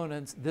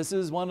components. This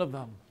is one of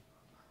them.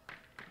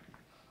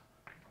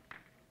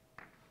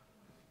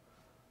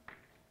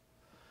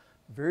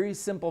 Very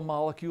simple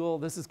molecule.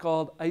 This is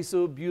called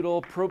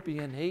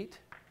isobutylpropionate.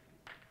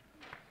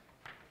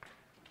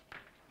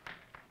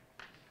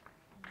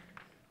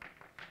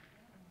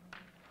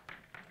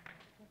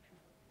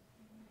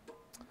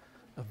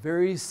 A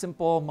very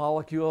simple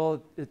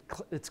molecule.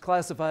 It's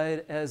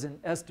classified as an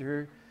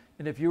ester.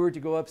 And if you were to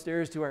go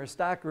upstairs to our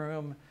stock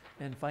room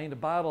and find a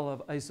bottle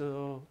of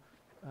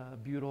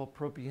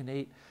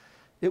isobutylpropionate,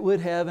 it would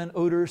have an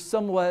odor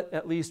somewhat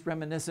at least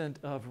reminiscent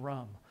of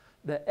rum.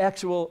 The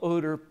actual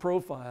odor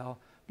profile,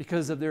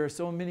 because there are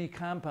so many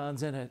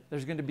compounds in it,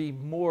 there's going to be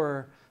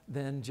more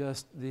than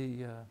just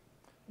the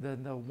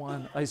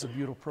one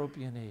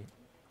isobutylpropionate.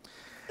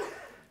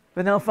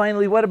 But now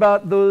finally, what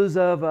about those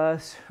of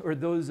us or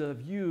those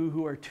of you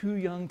who are too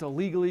young to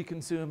legally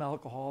consume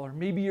alcohol, or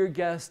maybe your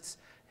guests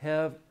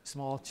have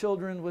small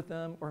children with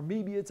them, or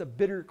maybe it's a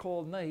bitter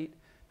cold night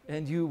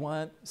and you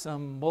want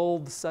some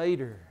mulled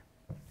cider?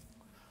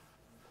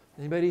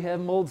 Anybody have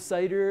mulled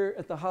cider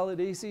at the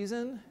holiday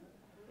season?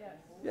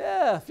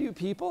 Yeah, a few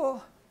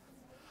people.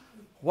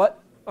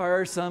 What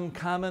are some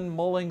common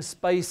mulling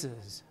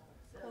spices?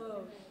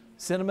 Cloves.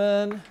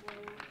 Cinnamon.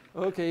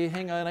 Okay,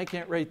 hang on, I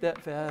can't write that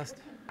fast.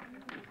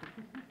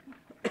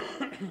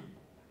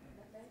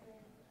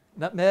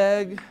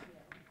 Nutmeg.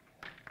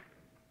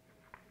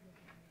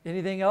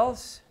 Anything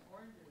else?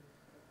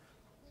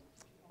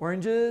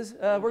 Oranges.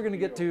 We're going to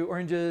get to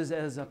oranges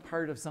as a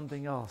part of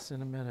something else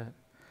in a minute.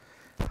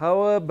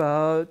 How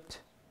about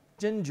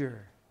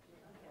ginger?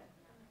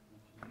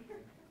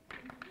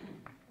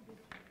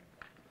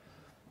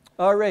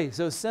 All right,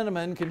 so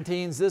cinnamon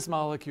contains this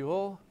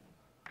molecule.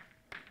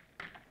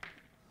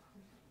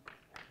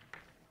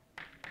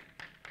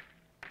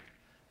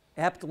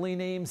 Aptly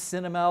named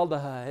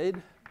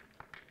cinnamaldehyde.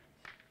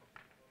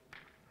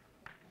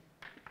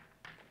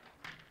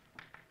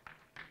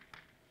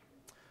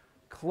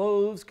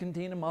 Cloves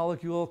contain a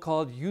molecule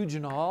called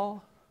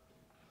eugenol.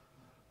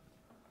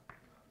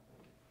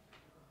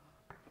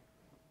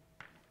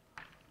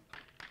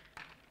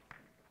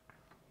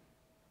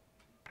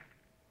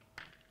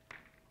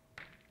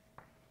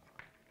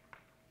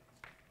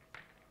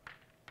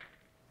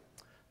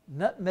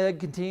 Nutmeg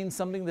contains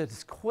something that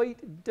is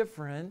quite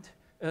different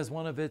as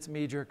one of its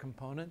major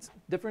components,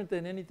 different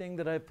than anything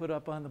that I've put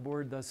up on the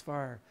board thus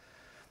far.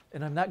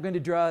 And I'm not going to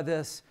draw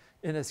this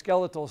in a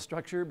skeletal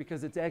structure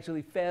because it's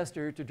actually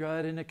faster to draw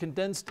it in a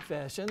condensed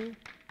fashion.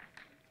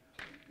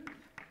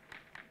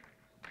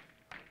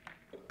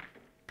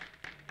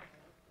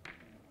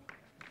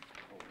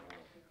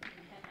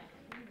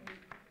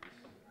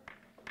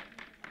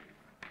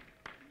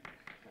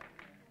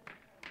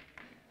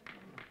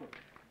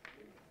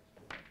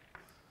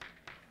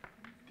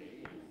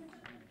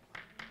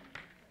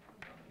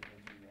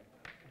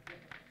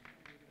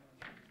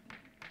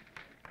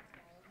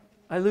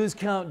 I lose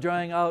count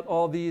drawing out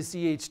all these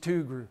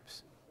CH2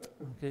 groups.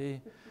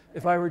 Okay,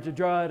 if I were to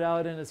draw it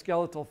out in a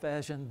skeletal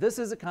fashion, this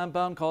is a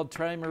compound called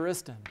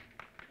trimyristin.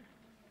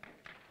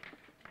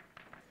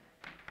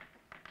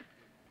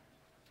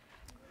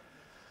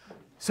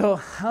 So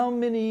how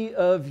many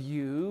of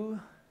you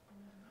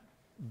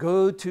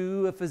go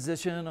to a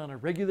physician on a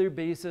regular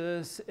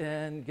basis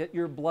and get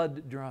your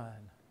blood drawn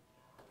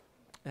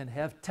and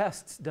have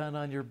tests done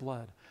on your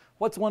blood?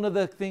 What's one of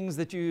the things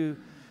that you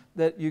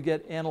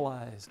get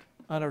analyzed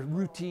on a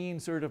routine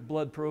sort of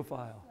blood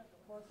profile?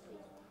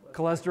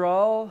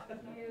 Cholesterol?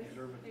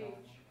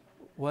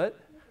 What?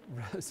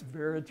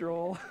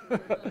 Resveratrol?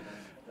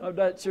 I'm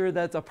not sure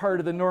that's a part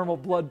of the normal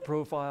blood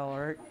profile,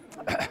 all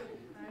right?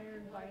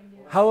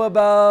 How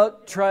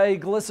about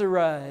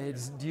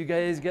triglycerides? Do you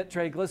guys get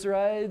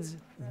triglycerides?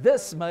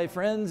 This, my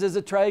friends, is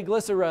a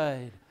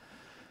triglyceride.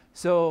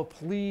 So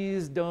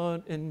please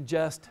don't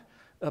ingest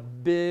a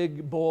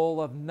big bowl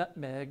of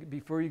nutmeg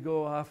before you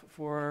go off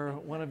for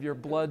one of your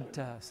blood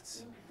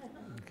tests.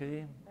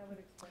 Okay?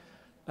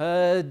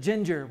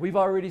 Ginger. We've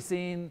already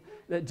seen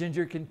that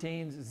ginger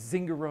contains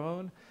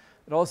zingerone.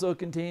 It also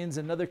contains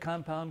another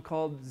compound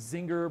called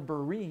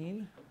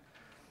zingerberine.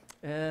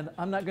 And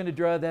I'm not going to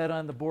draw that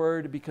on the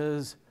board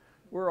because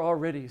we're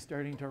already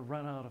starting to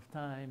run out of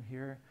time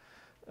here.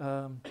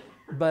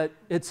 But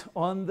it's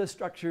on the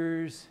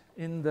structures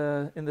in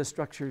the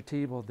structure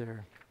table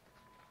there.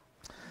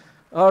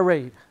 All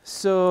right,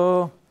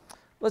 so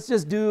let's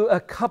just do a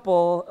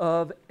couple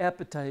of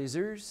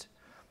appetizers.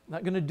 I'm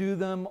not going to do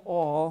them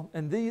all,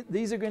 and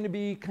these are going to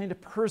be kind of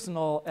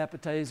personal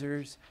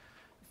appetizers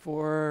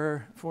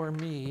for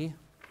me.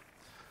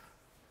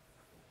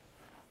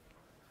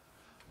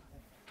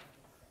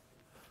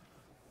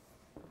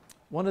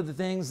 One of the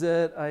things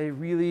that I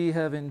really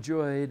have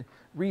enjoyed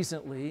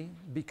recently,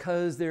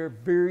 because they're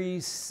very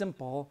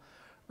simple,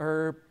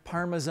 are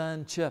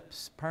Parmesan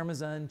chips,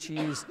 Parmesan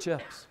cheese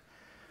chips.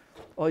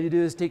 All you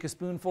do is take a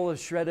spoonful of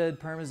shredded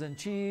Parmesan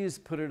cheese,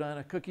 put it on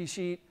a cookie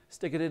sheet,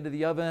 stick it into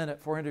the oven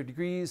at 400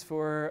 degrees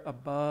for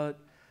about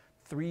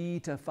 3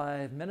 to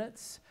 5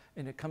 minutes,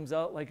 and it comes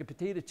out like a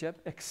potato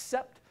chip,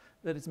 except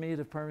that it's made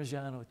of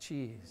Parmigiano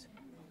cheese.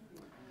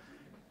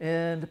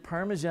 And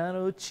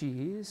Parmigiano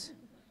cheese,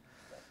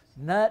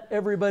 not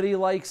everybody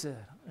likes it,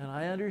 and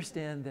I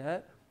understand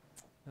that.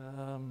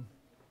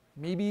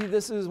 Maybe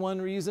this is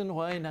one reason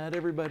why not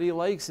everybody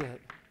likes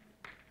it.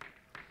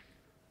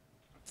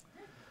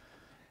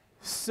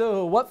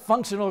 So what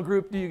functional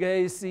group do you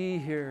guys see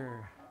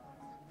here?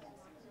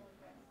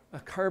 A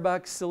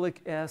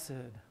carboxylic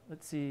acid.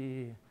 Let's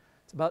see.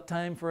 It's about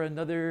time for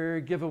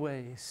another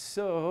giveaway.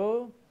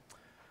 So,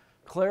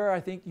 Claire, I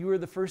think you were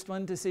the first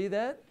one to say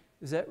that.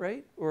 Is that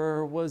right?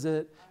 Or was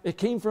it? It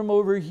came from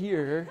over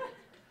here.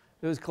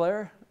 It was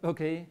Claire?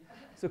 Okay.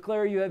 So,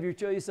 Claire, you have your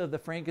choice of the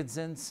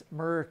frankincense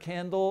myrrh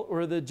candle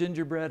or the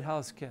gingerbread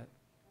house kit.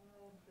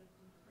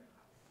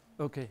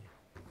 Okay.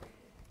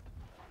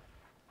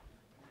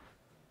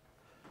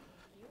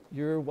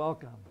 You're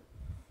welcome.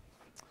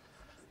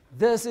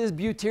 This is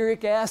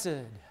butyric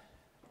acid.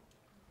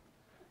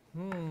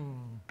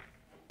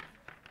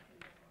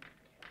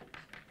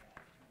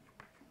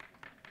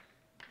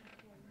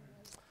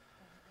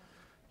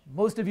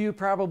 Most of you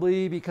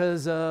probably,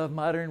 because of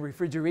modern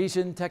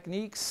refrigeration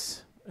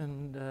techniques,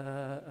 and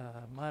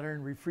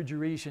modern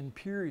refrigeration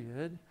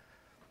period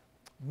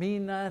may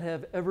not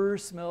have ever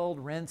smelled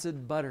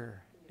rancid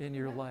butter in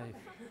your life.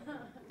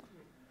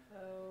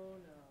 Oh,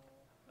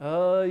 no.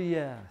 Oh,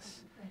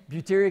 yes.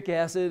 Butyric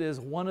acid is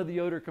one of the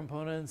odor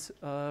components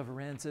of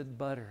rancid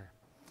butter.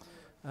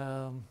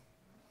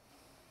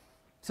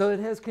 So it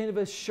has kind of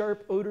a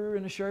sharp odor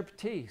and a sharp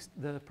taste,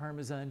 the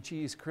Parmesan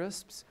cheese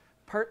crisps,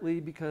 partly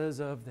because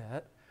of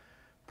that,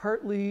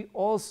 partly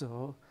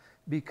also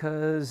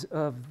because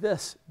of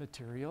this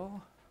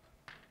material.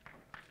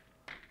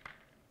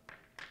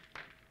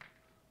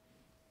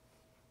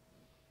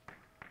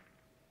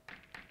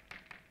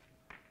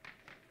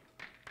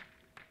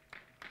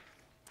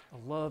 I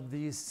love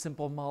these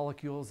simple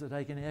molecules that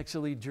I can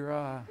actually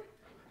draw.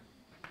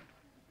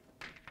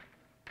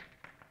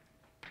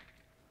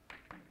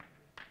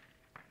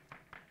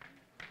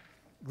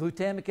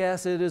 Glutamic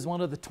acid is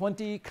one of the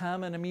 20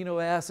 common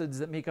amino acids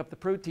that make up the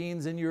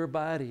proteins in your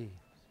body.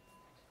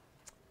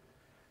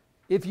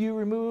 If you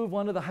remove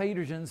one of the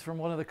hydrogens from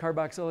one of the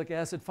carboxylic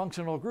acid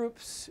functional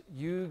groups,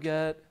 you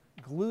get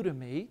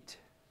glutamate.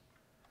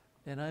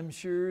 And I'm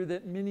sure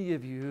that many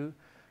of you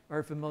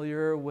are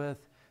familiar with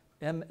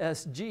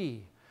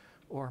MSG,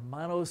 or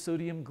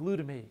monosodium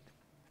glutamate,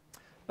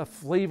 a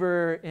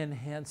flavor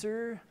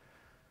enhancer,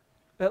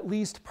 at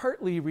least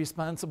partly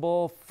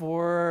responsible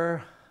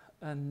for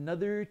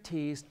another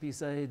taste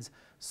besides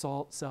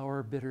salt,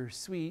 sour, bitter,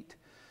 sweet,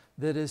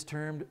 that is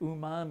termed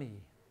umami.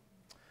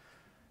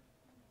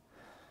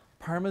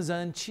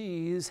 Parmesan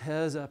cheese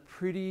has a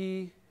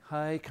pretty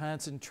high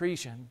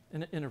concentration,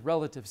 in a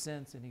relative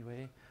sense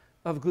anyway,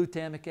 of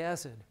glutamic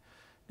acid.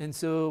 And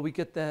so we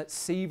get that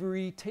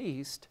savory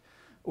taste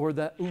or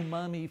that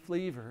umami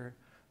flavor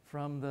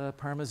from the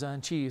Parmesan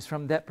cheese,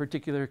 from that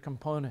particular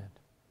component.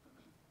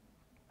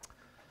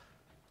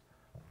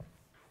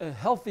 A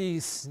healthy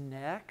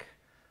snack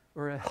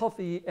or a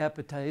healthy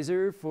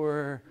appetizer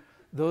for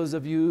those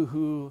of you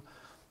who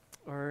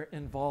are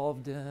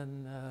involved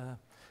in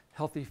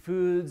healthy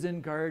foods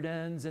and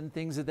gardens and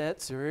things of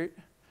that sort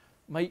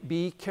might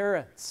be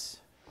carrots.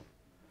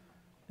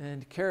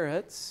 And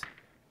carrots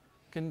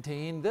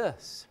contain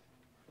this.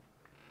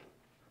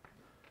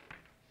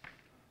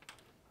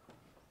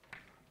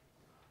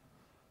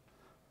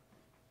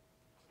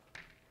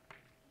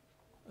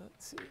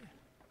 Let's see.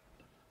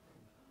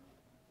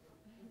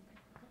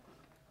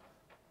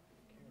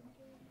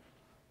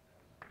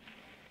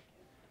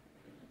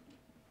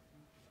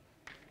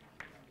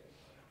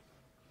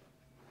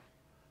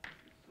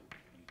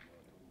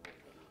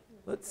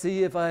 Let's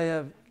see if I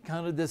have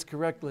counted this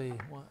correctly.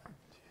 1,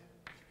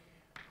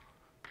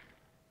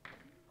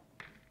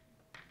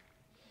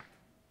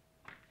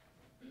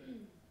 2.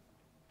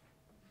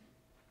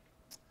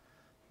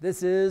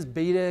 This is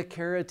beta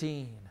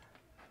carotene.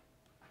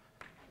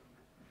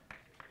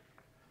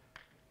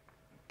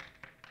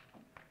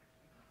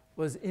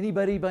 Was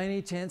anybody by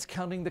any chance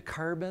counting the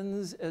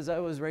carbons as I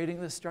was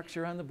writing the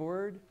structure on the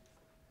board?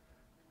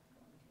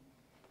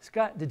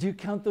 Scott, did you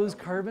count those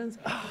carbons?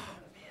 Oh,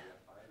 man.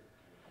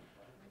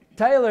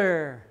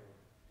 Tyler,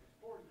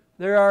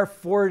 there are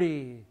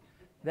 40.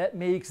 That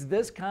makes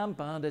this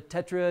compound a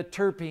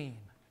tetraterpene.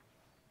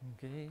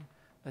 Okay,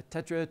 a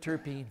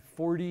tetraterpene,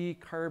 40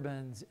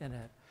 carbons in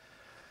it.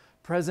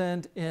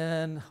 Present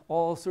in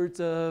all sorts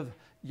of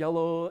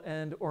yellow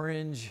and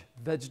orange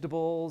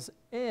vegetables,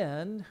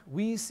 and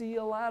we see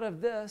a lot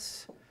of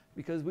this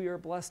because we are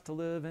blessed to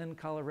live in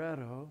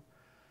Colorado.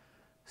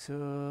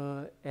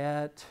 So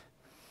at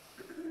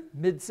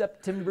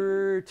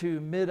mid-September to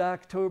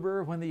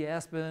mid-October, when the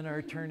aspen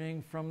are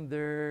turning from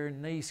their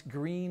nice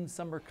green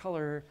summer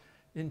color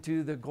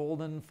into the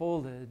golden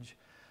foliage,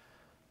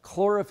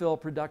 chlorophyll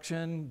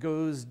production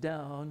goes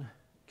down,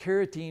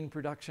 carotene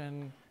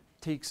production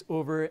takes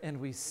over, and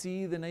we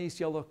see the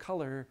nice yellow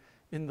color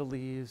in the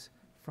leaves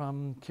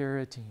from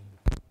carotene.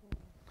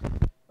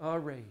 All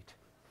right,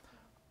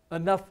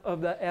 enough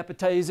of the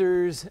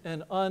appetizers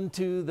and on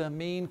to the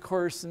main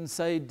course and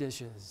side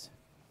dishes.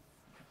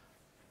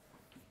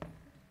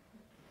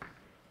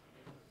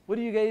 What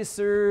do you guys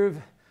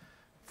serve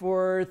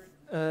for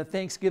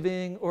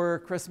Thanksgiving or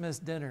Christmas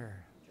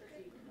dinner?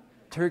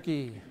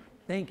 Turkey.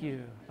 Thank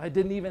you. I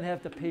didn't even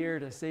have to pay her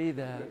to say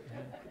that.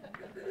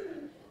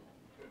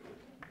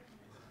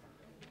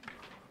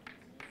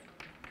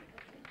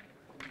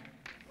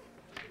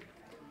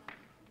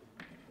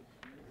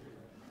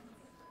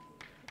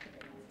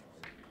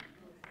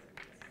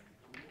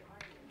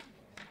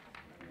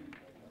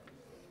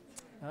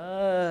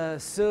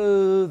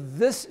 So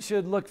this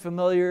should look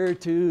familiar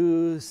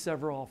to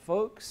several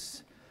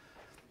folks.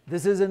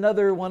 This is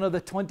another one of the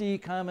 20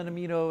 common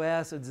amino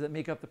acids that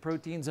make up the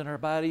proteins in our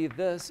body.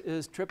 This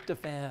is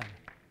tryptophan.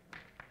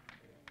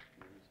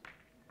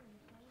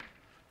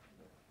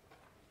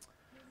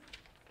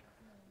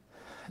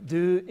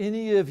 Do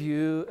any of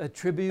you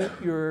attribute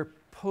your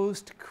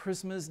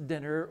post-Christmas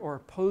dinner or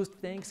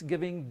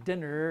post-Thanksgiving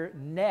dinner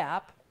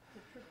nap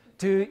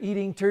to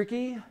eating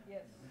turkey?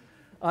 Yes.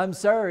 I'm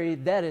sorry,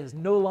 that is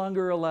no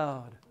longer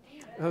allowed.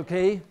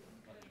 Okay?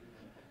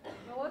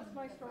 Well, what's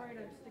my story and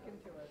I'm sticking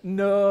to it.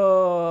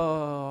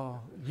 No,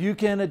 you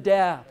can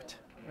adapt,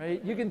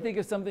 right? You can think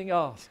of something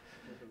else.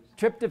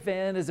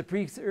 Tryptophan is a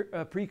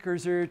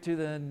precursor to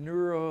the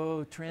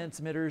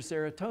neurotransmitter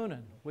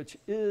serotonin, which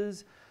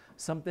is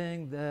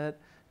something that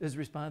is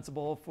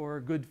responsible for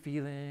good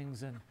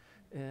feelings.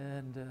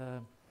 And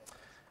the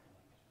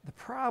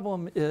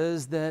problem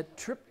is that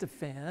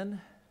tryptophan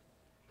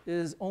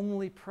is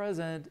only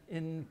present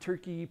in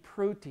turkey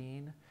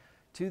protein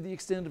to the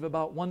extent of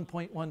about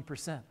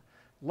 1.1%,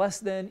 less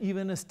than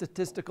even a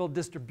statistical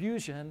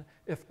distribution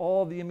if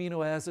all the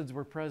amino acids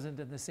were present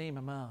in the same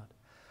amount.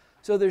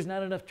 So there's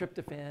not enough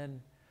tryptophan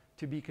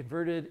to be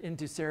converted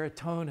into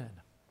serotonin.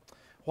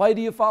 Why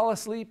do you fall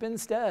asleep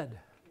instead?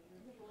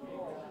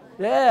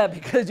 Yeah,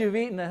 because you've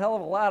eaten a hell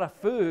of a lot of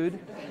food.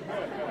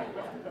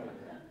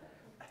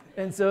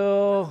 And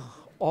so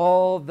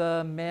all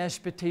the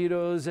mashed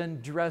potatoes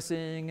and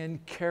dressing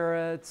and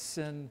carrots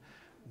and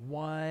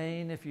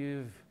wine, if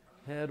you've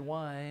had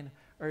wine,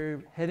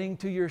 are heading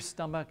to your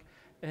stomach,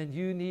 and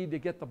you need to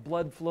get the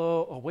blood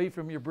flow away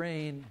from your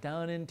brain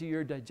down into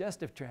your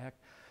digestive tract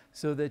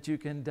so that you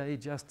can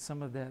digest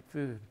some of that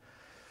food.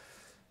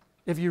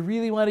 If you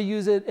really want to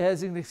use it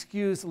as an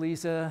excuse,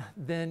 Lisa,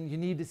 then you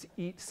need to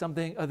eat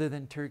something other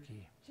than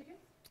turkey. Chicken?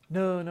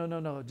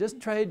 No.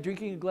 Just try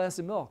drinking a glass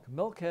of milk.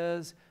 Milk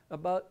has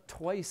about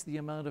twice the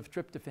amount of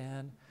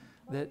tryptophan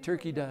that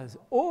turkey does.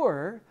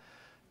 Or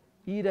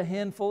eat a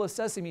handful of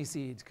sesame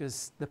seeds,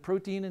 because the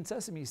protein in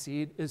sesame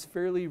seed is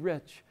fairly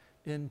rich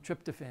in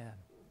tryptophan,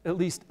 at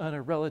least on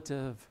a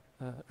relative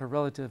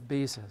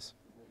basis.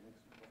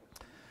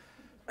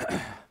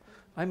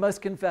 I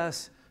must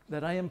confess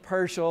that I am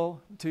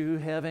partial to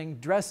having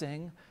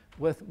dressing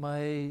with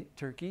my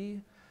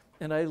turkey,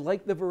 and I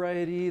like the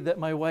variety that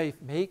my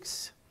wife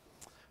makes,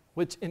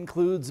 which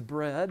includes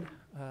bread.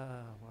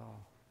 Well,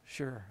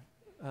 sure.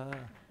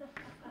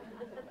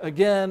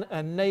 Again,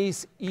 a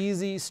nice,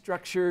 easy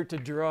structure to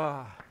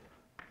draw,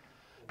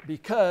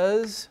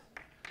 because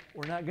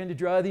we're not going to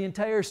draw the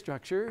entire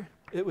structure.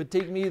 It would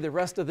take me the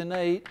rest of the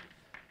night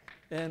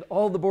and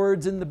all the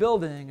boards in the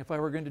building if I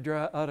were going to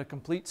draw out a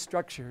complete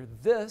structure.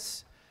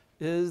 This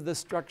is the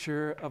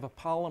structure of a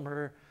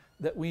polymer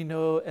that we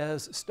know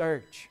as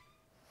starch.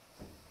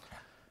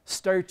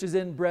 Starch is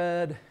in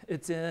bread,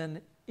 it's in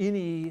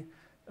any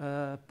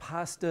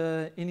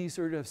pasta, any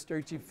sort of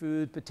starchy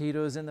food,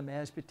 potatoes in the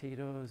mashed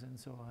potatoes and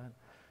so on.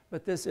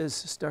 But this is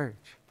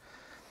starch.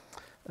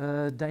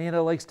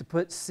 Diana likes to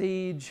put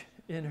sage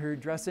in her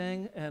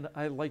dressing, and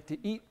I like to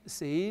eat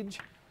sage.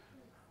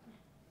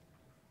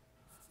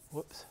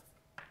 Whoops.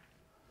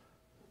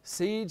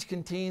 Sage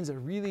contains a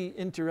really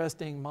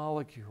interesting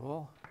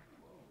molecule.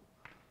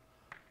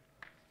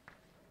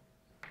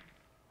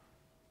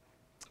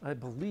 I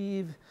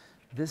believe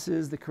this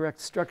is the correct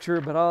structure,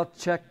 but I'll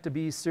check to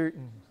be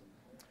certain.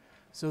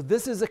 So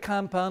this is a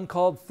compound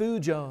called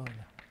thujone.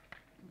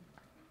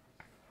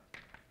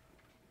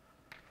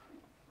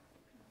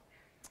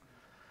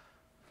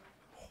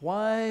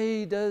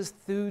 Why does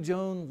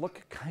thujone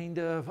look kind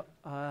of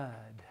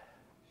odd?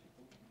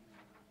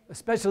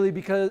 Especially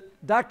because,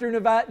 Dr.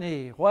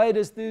 Novotny, why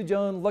does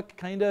thujone look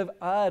kind of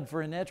odd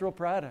for a natural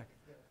product?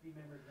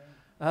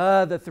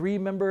 The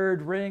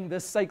three-membered ring,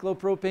 this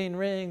cyclopropane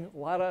ring, a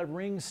lot of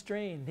ring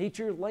strain.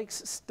 Nature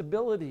likes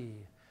stability.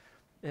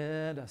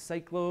 And a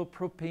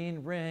cyclopropane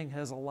ring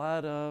has a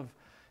lot of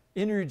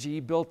energy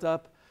built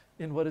up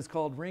in what is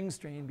called ring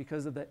strain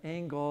because of the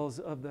angles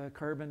of the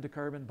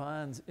carbon-to-carbon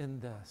bonds in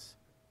this.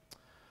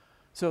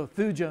 So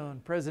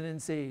thujone, present in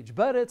sage,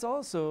 but it's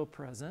also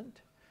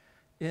present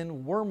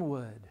in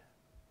wormwood.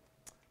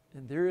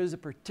 And there is a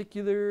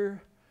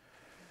particular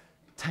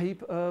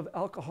type of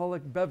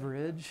alcoholic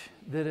beverage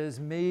that is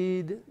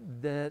made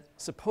that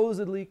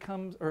supposedly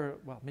comes, or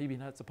well, maybe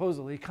not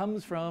supposedly,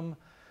 comes from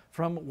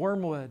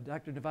wormwood.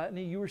 Dr.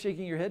 Novotny, you were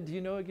shaking your head. Do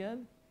you know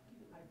again?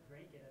 I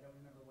drank it. I don't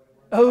remember what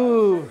it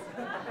was.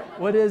 Oh,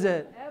 what is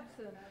it?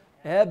 Absinthe.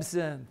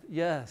 Absinthe,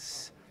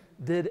 yes.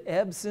 Did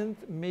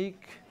absinthe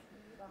make...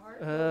 The heart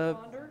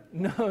ponder?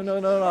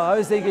 No. I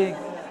was thinking,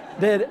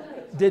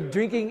 did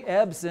drinking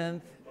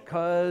absinthe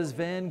cause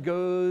Van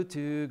Gogh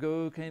to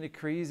go kind of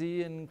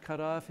crazy and cut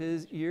off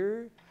his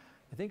ear?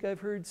 I think I've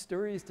heard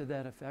stories to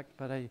that effect,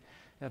 but I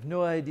have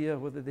no idea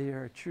whether they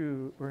are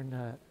true or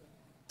not.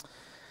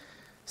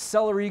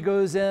 Celery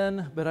goes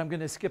in, but I'm going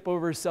to skip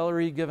over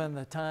celery given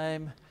the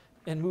time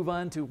and move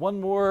on to one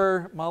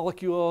more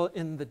molecule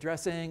in the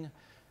dressing,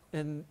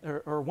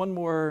 or one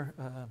more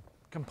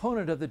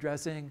component of the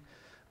dressing,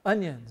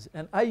 onions.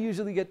 And I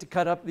usually get to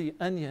cut up the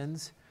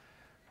onions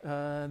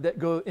that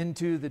go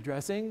into the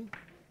dressing.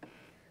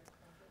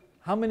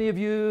 How many of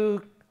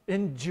you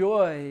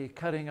enjoy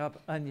cutting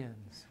up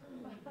onions?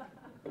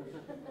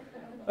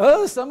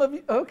 Oh, some of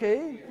you,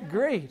 okay,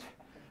 great.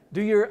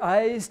 Do your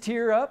eyes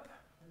tear up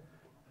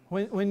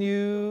when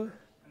you,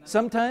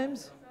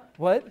 sometimes?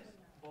 What?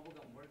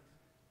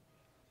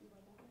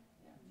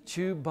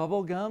 Chew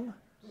bubble gum?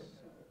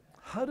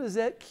 How does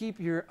that keep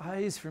your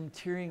eyes from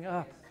tearing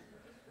up?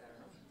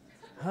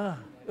 Huh.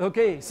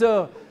 Okay,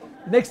 so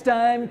Next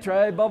time,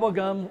 try bubble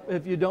gum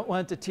if you don't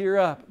want to tear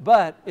up.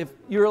 But if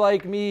you're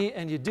like me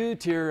and you do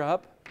tear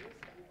up,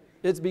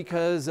 it's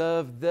because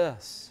of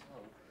this.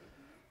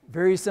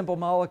 Very simple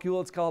molecule.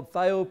 It's called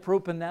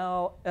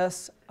thiopropanol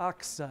S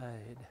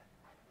oxide.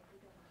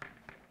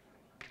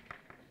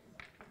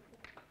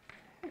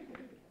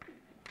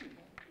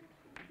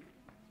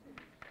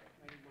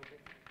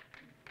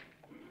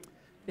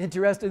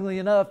 Interestingly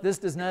enough, this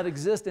does not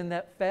exist in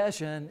that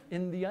fashion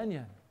in the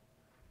onion.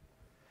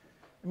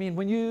 I mean,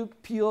 when you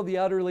peel the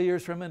outer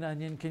layers from an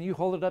onion, can you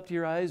hold it up to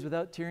your eyes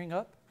without tearing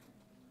up?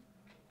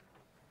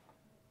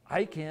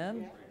 I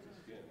can.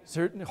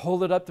 Certainly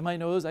hold it up to my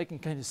nose. I can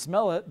kind of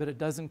smell it, but it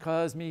doesn't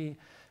cause me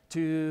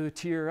to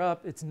tear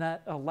up. It's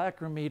not a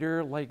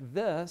lacrimator like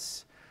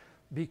this,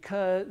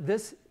 because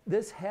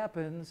this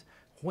happens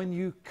when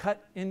you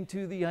cut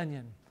into the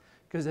onion.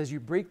 Because as you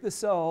break the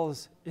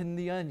cells in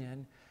the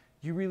onion,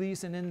 you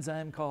release an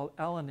enzyme called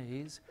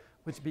alanase,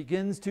 which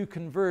begins to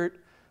convert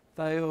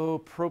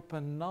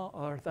thiopropanol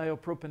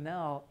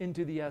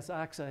into the S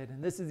oxide.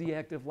 And this is the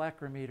active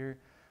lacrimator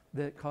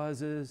that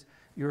causes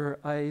your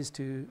eyes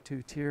to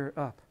tear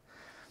up.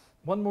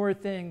 One more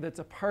thing that's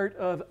a part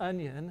of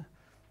onion,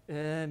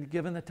 and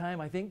given the time,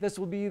 I think this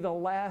will be the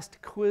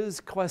last quiz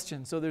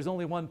question. So there's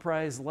only one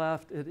prize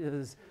left. It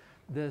is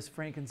this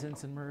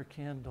frankincense and myrrh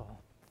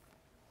candle.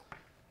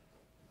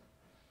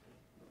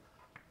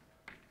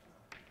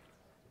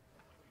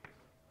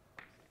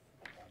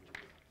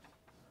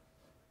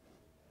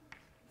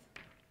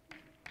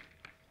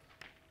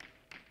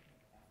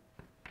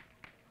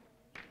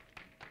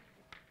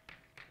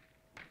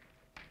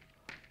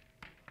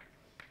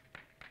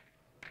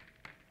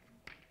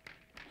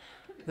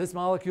 This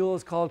molecule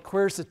is called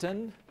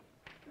quercetin.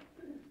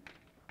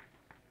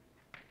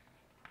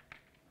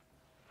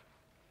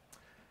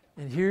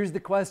 And here's the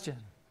question.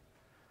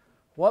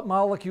 What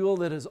molecule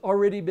that has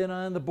already been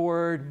on the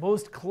board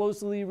most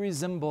closely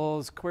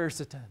resembles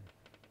quercetin?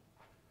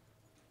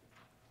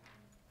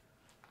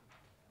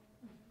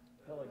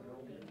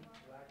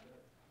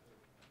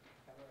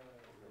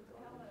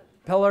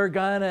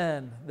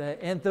 Pelargonin, the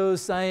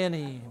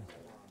anthocyanin.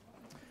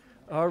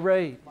 All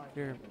right.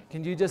 Here,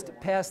 can you just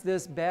pass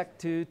this back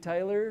to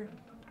Tyler?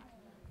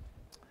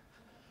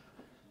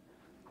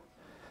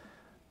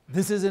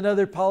 This is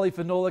another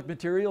polyphenolic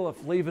material, a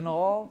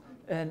flavonol,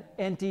 an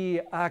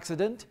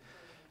antioxidant.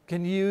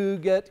 Can you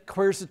get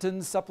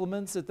quercetin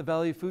supplements at the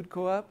Valley Food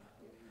Co-op?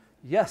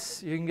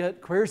 Yes, you can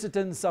get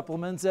quercetin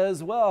supplements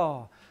as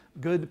well.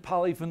 Good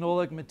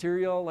polyphenolic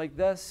material like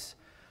this.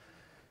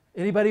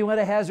 Anybody want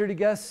to hazard a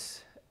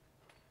guess?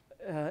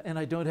 And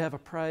I don't have a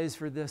prize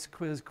for this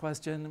quiz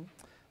question,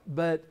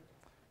 but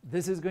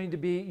this is going to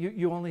be,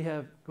 you only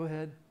have, go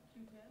ahead.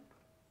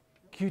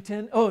 Q10?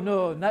 Q10? Oh,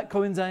 no, not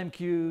coenzyme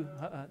Q.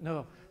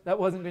 No, that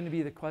wasn't going to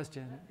be the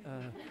question.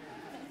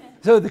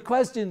 So the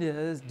question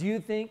is, do you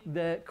think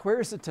that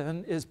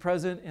quercetin is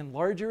present in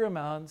larger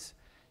amounts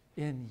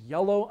in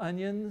yellow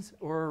onions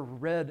or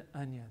red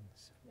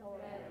onions?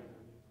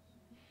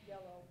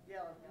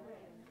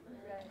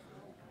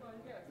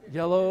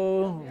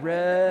 Yellow,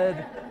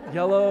 red,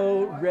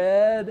 yellow,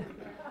 red.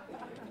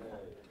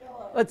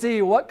 Let's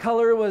see, what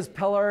color was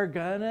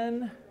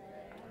pelargonin?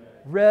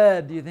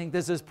 Red. Do you think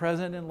this is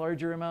present in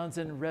larger amounts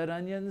in red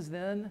onions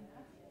then?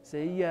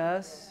 Say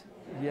yes.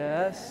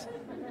 Yes.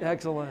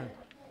 Excellent.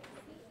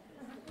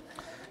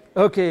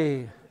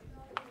 Okay.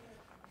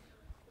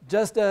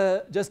 Just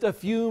a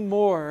few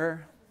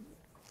more.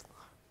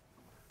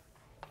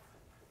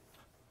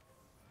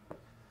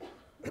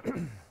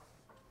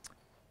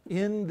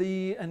 In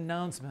the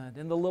announcement,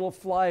 in the little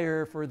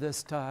flyer for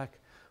this talk,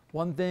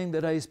 one thing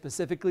that I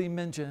specifically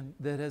mentioned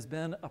that has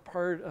been a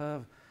part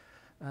of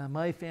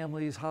my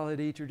family's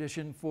holiday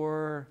tradition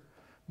for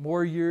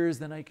more years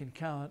than I can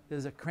count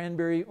is a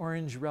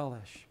cranberry-orange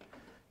relish.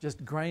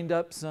 Just grind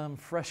up some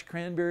fresh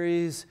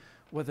cranberries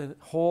with a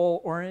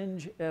whole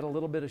orange, add a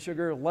little bit of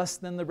sugar, less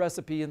than the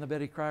recipe in the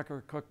Betty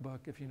Crocker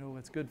cookbook if you know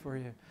what's good for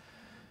you.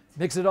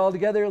 Mix it all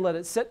together, let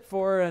it sit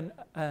for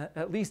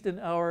at least an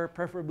hour,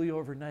 preferably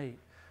overnight.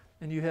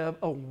 And you have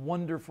a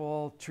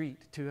wonderful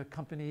treat to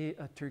accompany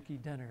a turkey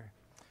dinner.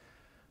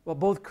 Well,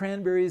 both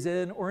cranberries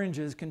and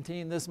oranges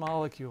contain this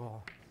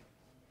molecule.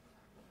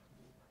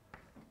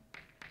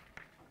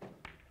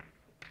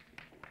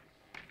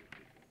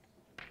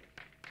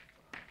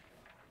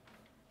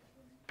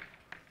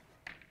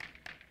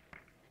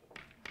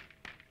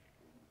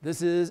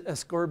 This is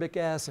ascorbic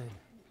acid.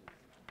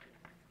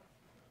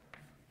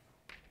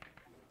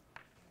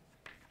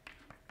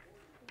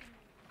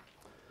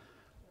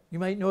 You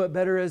might know it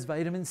better as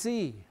vitamin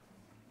C.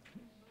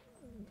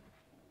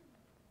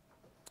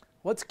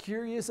 What's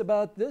curious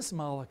about this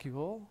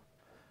molecule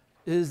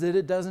is that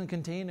it doesn't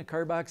contain a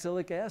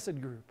carboxylic acid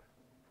group.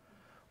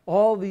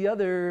 All the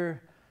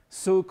other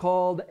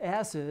so-called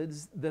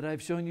acids that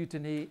I've shown you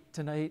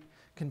tonight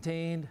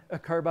contained a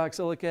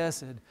carboxylic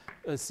acid,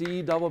 a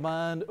C double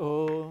bond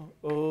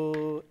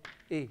OH.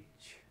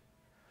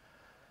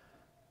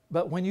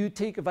 But when you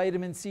take a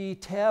vitamin C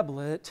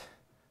tablet,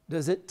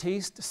 does it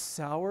taste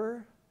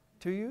sour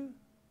to you?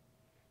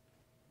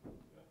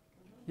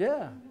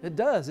 Yeah, it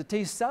does. It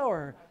tastes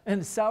sour.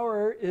 And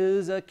sour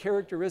is a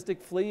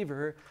characteristic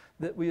flavor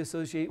that we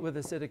associate with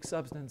acidic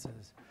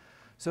substances.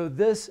 So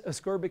this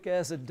ascorbic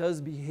acid does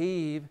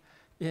behave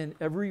in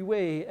every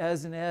way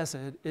as an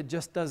acid. It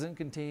just doesn't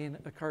contain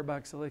a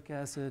carboxylic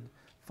acid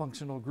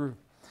functional group.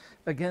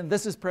 Again,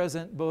 this is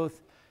present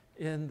both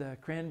in the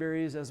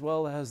cranberries as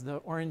well as the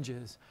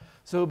oranges.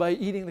 So by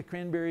eating the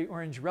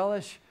cranberry-orange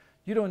relish,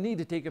 you don't need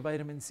to take a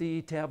vitamin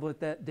C tablet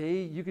that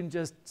day. You can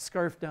just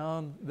scarf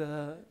down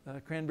the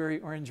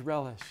cranberry-orange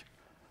relish.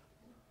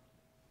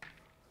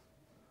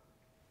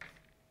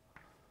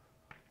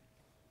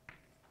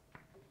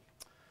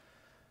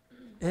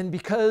 And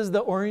because the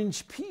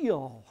orange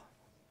peel,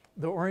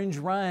 the orange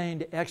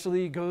rind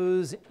actually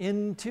goes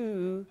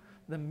into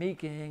the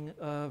making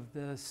of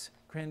this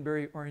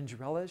cranberry-orange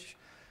relish,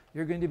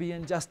 you're going to be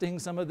ingesting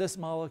some of this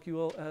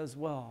molecule as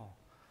well.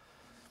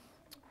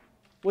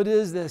 What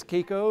is this,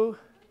 Keiko?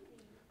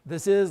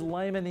 This is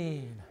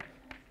limonene.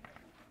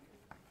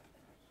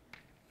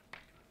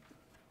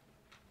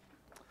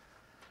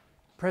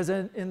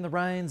 Present in the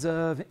rinds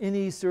of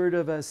any sort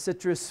of a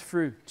citrus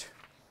fruit.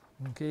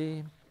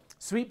 Okay.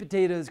 Sweet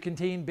potatoes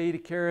contain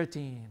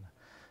beta-carotene.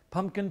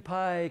 Pumpkin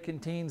pie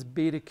contains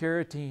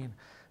beta-carotene,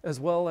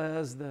 as well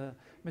as the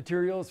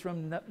materials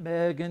from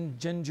nutmeg and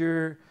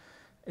ginger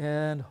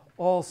and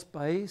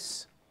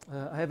allspice.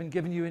 I haven't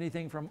given you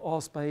anything from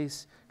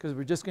allspice because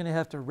we're just going to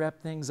have to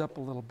wrap things up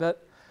a little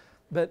bit.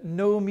 But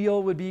no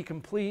meal would be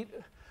complete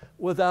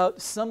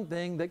without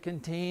something that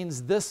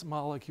contains this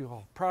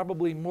molecule,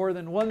 probably more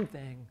than one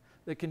thing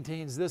that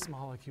contains this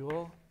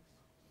molecule.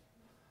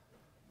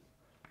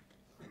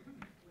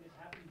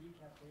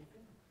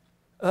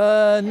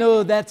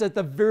 No, that's at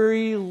the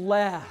very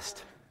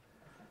last.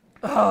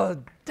 Oh,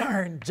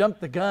 darn,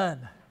 jumped the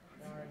gun.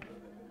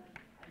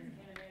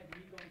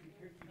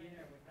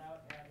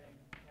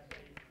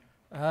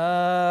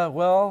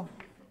 Well,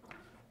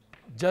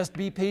 just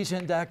be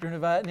patient, Dr.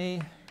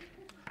 Novotny.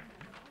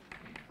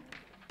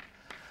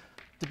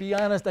 To be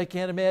honest, I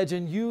can't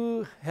imagine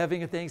you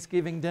having a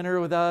Thanksgiving dinner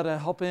without a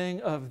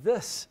helping of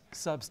this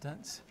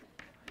substance.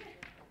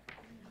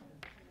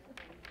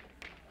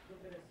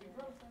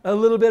 A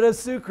little bit of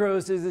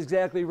sucrose is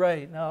exactly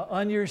right. Now,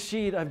 on your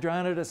sheet, I've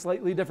drawn it a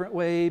slightly different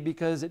way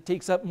because it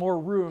takes up more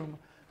room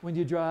when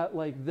you draw it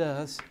like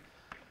this.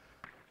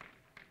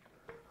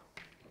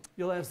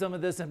 You'll have some of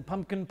this in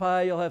pumpkin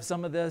pie. You'll have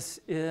some of this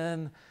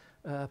in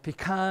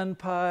pecan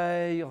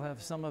pie. You'll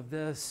have some of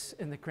this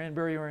in the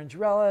cranberry-orange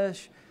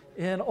relish.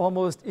 In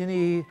almost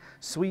any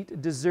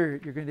sweet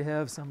dessert, you're going to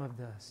have some of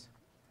this.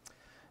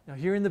 Now,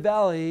 here in the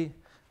valley,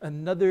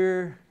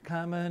 another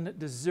common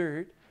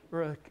dessert,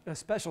 or a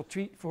special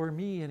treat for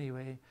me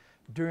anyway,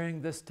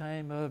 during this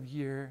time of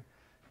year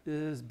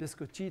is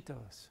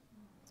bizcochitos.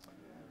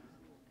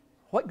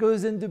 What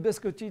goes into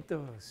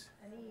bizcochitos?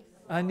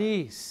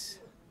 Anise.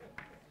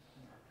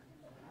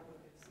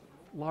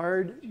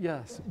 Lard,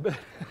 yes.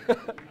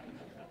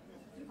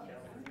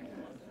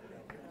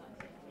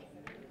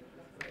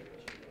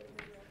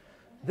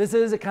 This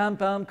is a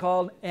compound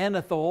called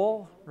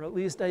anethole, or at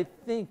least I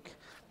think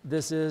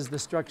this is the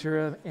structure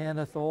of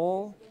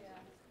anethole.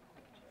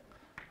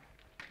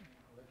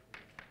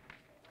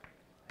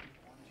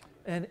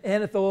 And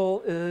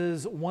anethole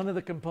is one of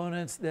the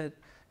components that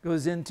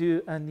goes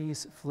into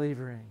anise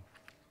flavoring.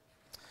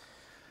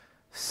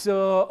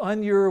 So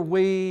on your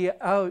way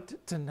out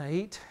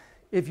tonight,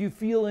 if you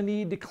feel a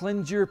need to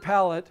cleanse your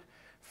palate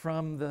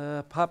from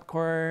the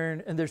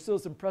popcorn, and there's still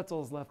some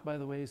pretzels left, by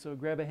the way, so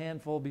grab a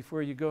handful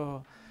before you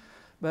go.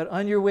 But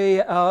on your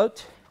way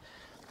out,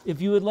 if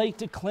you would like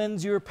to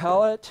cleanse your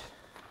palate,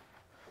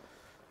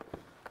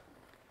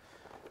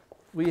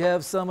 we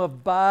have some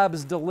of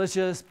Bob's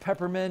delicious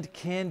peppermint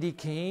candy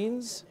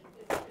canes.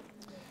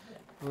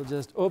 We'll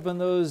just open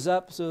those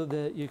up so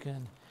that you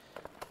can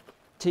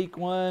take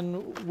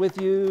one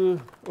with you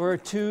or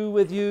two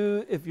with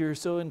you if you're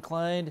so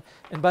inclined.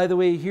 And by the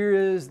way, here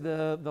is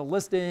the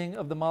listing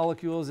of the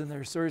molecules and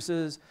their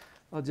sources.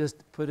 I'll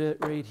just put it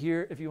right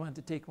here if you want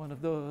to take one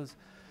of those.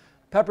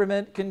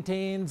 Peppermint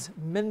contains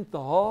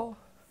menthol.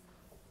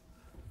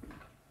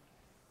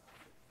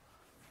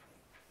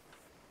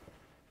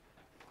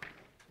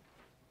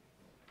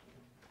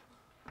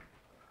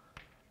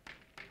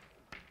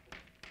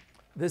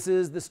 This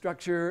is the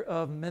structure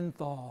of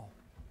menthol.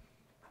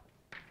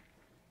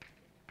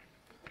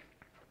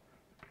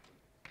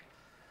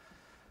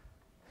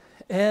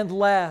 And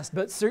last,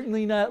 but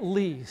certainly not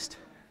least,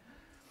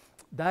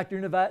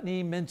 Dr.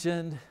 Novotny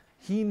mentioned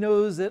he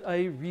knows that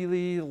I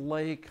really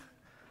like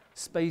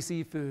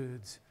spicy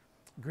foods.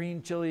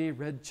 Green chili,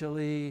 red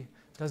chili,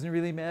 doesn't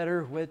really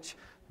matter which.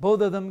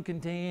 Both of them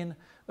contain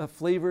a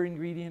flavor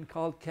ingredient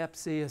called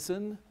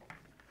capsaicin.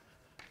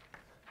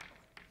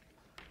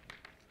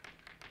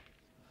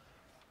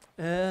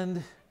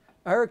 And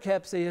our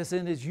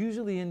capsaicin is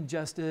usually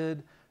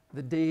ingested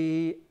the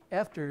day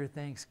after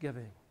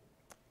Thanksgiving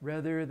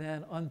rather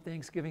than on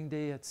Thanksgiving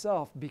Day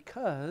itself,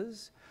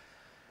 because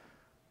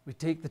we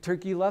take the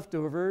turkey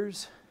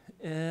leftovers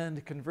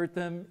and convert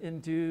them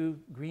into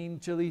green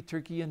chili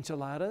turkey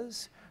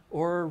enchiladas,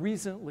 or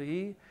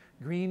recently,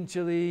 green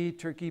chili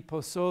turkey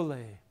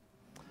pozole.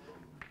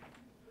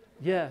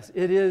 Yes,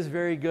 it is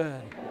very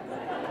good.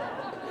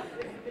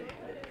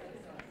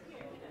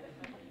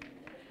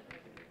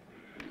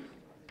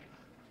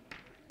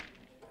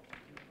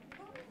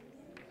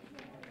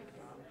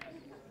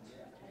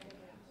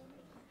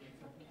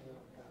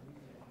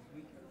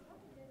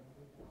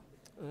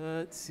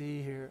 Let's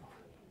see here.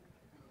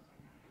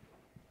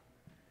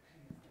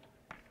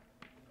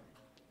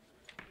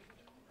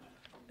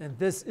 And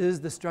this is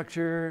the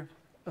structure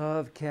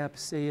of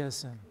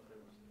capsaicin.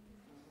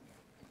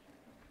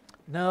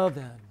 Now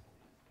then,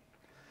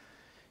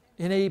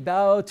 in a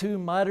bow to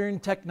modern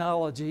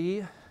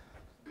technology,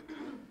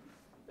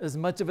 as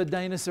much of a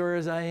dinosaur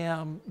as I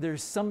am,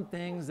 there's some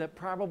things that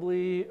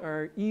probably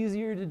are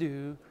easier to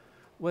do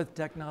with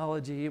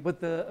technology, with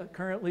the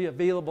currently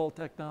available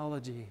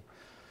technology.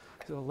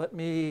 So let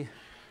me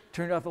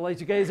turn off the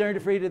lights. You guys aren't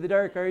afraid of the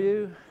dark, are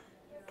you?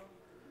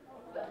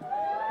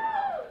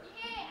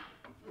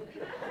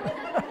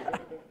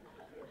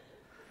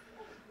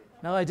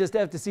 Now I just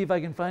have to see if I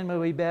can find my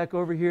way back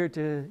over here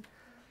to,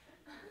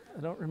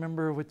 I don't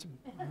remember which,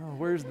 oh,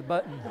 where's the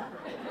button?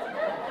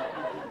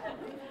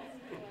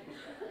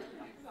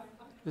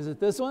 Is it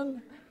this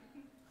one?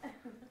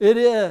 It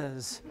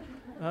is.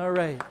 All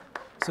right.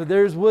 So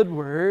there's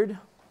Woodward.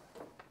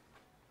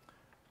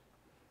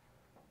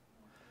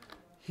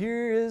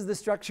 Here is the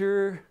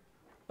structure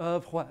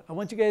of what? I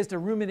want you guys to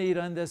ruminate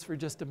on this for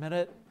just a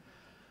minute.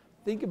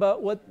 Think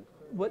about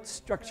what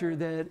structure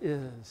that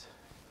is.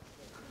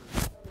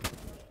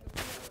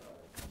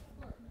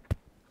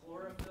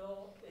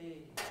 Chlorophyll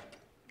A.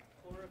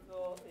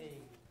 Chlorophyll A.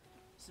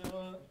 So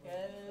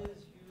as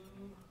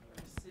you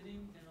are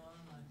sitting down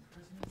on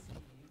Christmas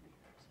Eve,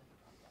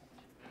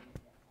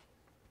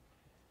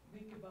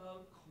 think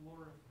about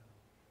chlorophyll.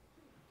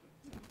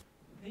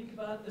 Think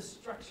about the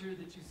structure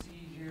that you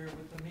see here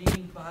with the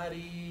main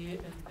body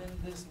and then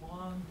this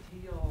long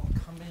tail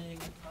coming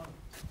out.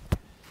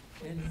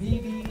 And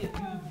maybe if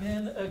you've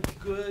been a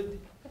good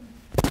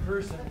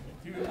person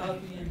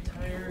throughout the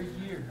entire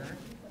year,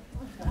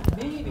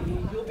 maybe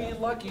you'll be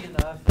lucky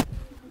enough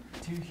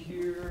to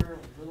hear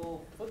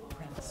little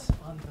footprints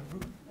on the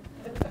roof.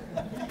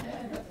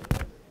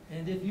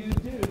 And if you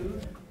do,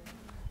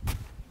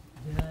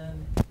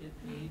 then it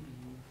may be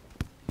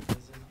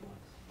because of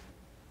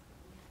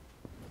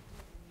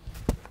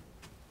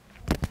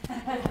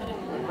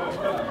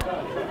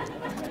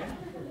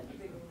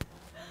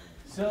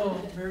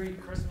So, Merry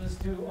Christmas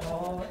to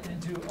all,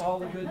 and to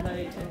all a good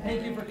night. And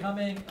thank you for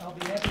coming. I'll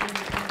be happy to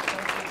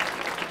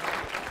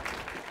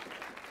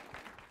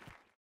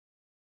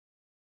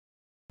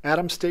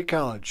Adams State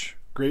College.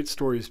 Great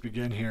stories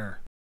begin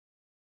here.